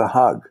 What about the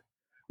hug?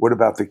 What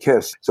about the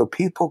kiss? So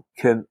people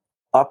can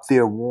up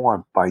their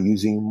warmth by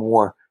using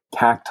more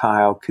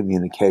tactile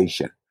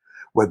communication,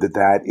 whether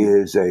that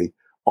is a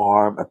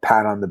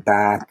pat on the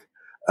back,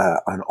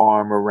 an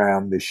arm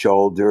around the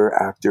shoulder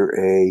after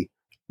a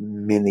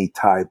mini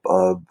type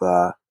of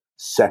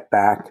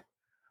setback.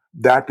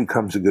 That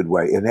becomes a good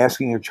way. And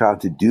asking your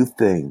child to do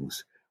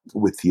things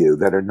with you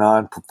that are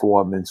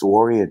non-performance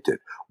oriented,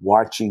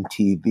 watching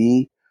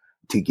TV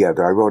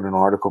together. I wrote an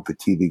article for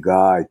TV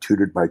Guide,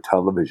 Tutored by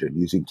Television,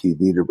 using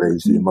TV to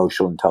raise the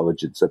emotional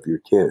intelligence of your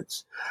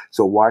kids.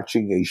 So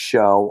watching a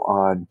show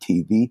on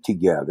TV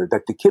together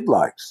that the kid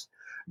likes,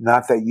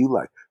 not that you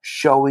like,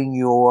 showing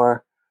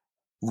your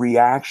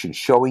reaction,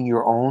 showing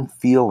your own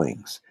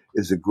feelings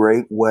is a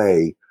great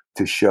way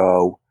to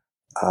show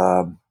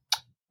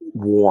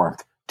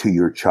warmth to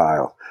your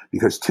child,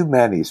 because too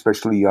many,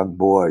 especially young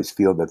boys,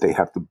 feel that they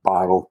have to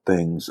bottle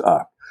things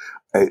up.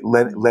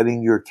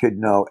 Letting your kid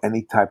know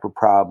any type of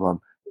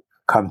problem,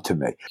 come to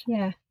me.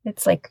 Yeah.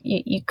 It's like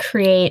you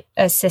create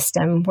a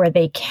system where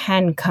they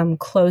can come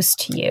close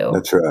to you.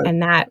 That's right.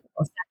 And that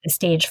will set the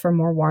stage for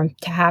more warmth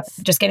to happen.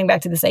 Just getting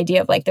back to this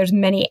idea of like, there's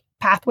many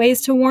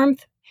pathways to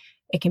warmth.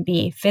 It can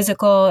be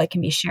physical, it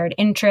can be shared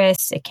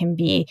interests, it can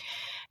be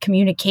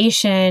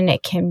communication,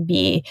 it can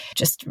be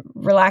just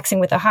relaxing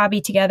with a hobby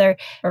together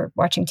or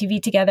watching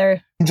TV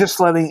together.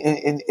 Just letting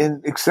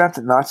and accept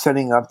it, not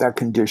setting up that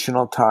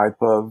conditional type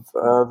of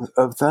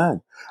thing.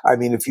 I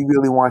mean, if you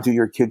really wanted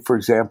your kid, for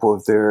example,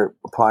 if they're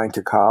applying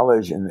to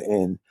college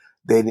and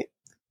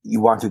you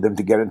wanted them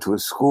to get into a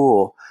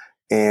school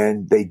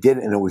and they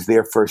didn't, and it was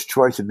their first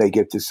choice and they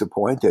get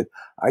disappointed,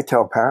 I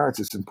tell parents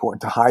it's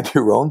important to hide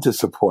your own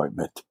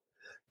disappointment.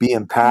 Be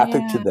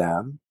empathic to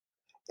them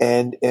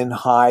and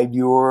hide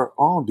your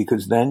own,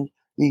 because then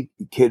the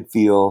kid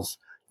feels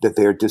that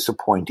they're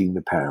disappointing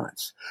the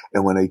parents.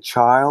 And when a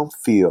child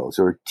feels,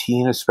 or a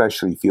teen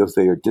especially feels,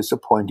 they are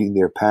disappointing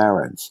their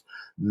parents,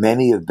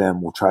 many of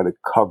them will try to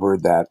cover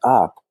that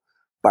up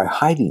by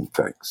hiding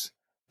things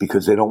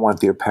because they don't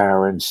want their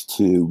parents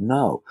to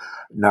know.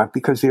 Not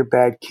because they're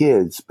bad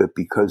kids, but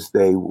because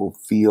they will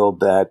feel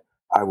that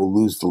I will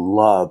lose the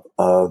love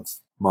of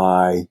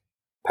my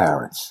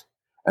parents.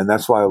 And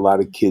that's why a lot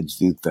of kids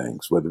do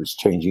things, whether it's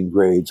changing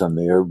grades on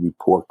their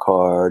report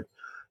card,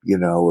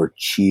 or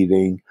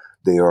cheating.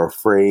 They are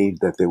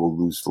afraid that they will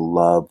lose the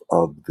love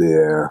of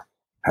their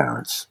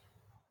parents.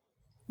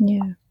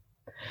 Yeah.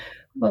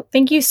 Well,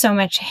 thank you so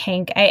much,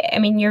 Hank. I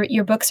mean,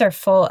 your books are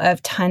full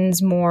of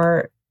tons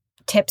more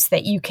tips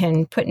that you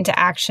can put into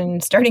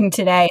action starting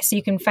today. So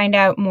you can find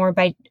out more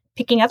by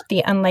picking up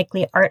The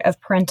Unlikely Art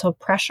of Parental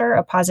Pressure,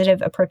 a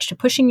positive approach to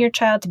pushing your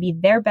child to be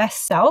their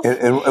best self.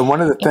 And one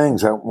of the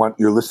things I want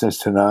your listeners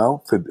to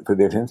know for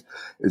their teens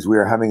is we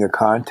are having a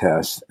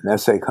contest, an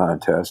essay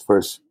contest.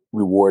 First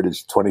reward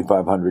is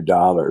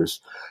 $2,500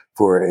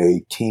 for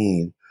a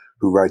teen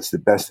who writes the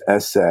best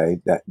essay.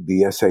 That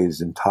the essay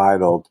is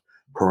entitled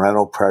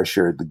Parental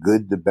Pressure, the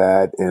Good, the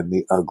Bad, and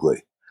the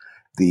Ugly.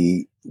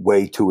 The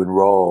way to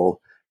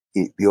enroll,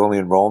 the only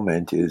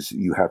enrollment is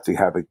you have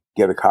to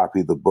get a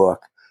copy of the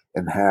book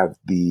and have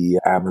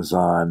the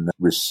Amazon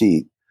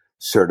receipt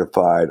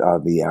certified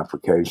on the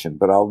application.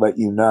 But I'll let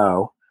you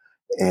know,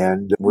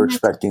 and we're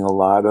expecting a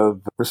lot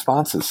of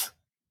responses.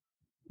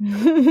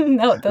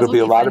 There'll be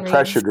a lot of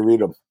pressure to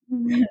read them.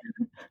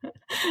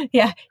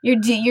 Yeah,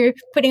 you're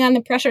putting on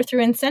the pressure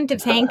through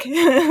incentives, Hank.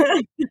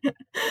 Well,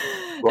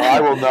 I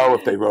will know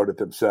if they wrote it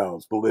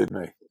themselves, believe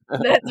me.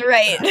 That's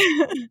right.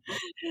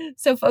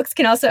 So folks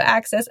can also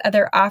access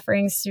other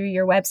offerings through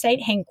your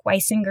website,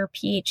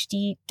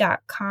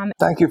 hankweisingerphd.com.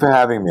 Thank you for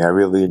having me. I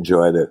really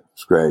enjoyed it.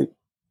 It's great.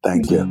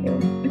 Thank you.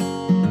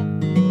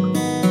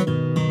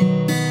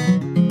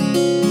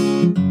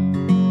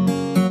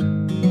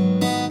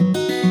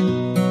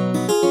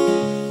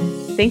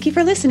 Thank you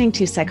for listening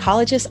to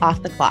Psychologists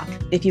Off the Clock.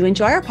 If you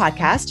enjoy our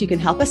podcast, you can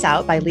help us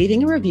out by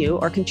leaving a review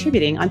or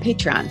contributing on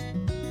Patreon.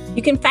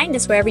 You can find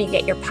us wherever you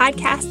get your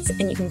podcasts,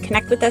 and you can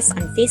connect with us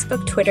on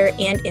Facebook, Twitter,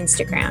 and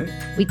Instagram.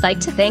 We'd like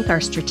to thank our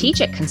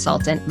strategic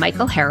consultant,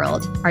 Michael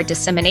Harold, our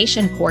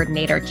dissemination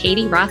coordinator,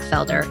 Katie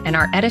Rothfelder, and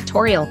our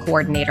editorial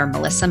coordinator,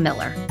 Melissa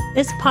Miller.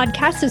 This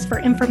podcast is for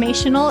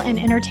informational and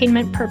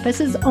entertainment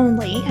purposes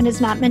only and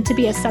is not meant to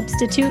be a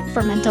substitute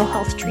for mental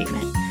health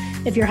treatment.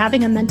 If you're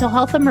having a mental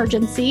health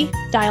emergency,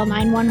 dial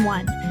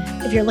 911.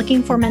 If you're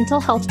looking for mental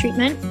health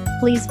treatment,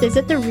 please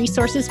visit the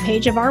resources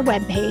page of our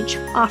webpage,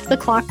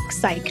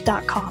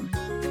 offtheclockpsych.com.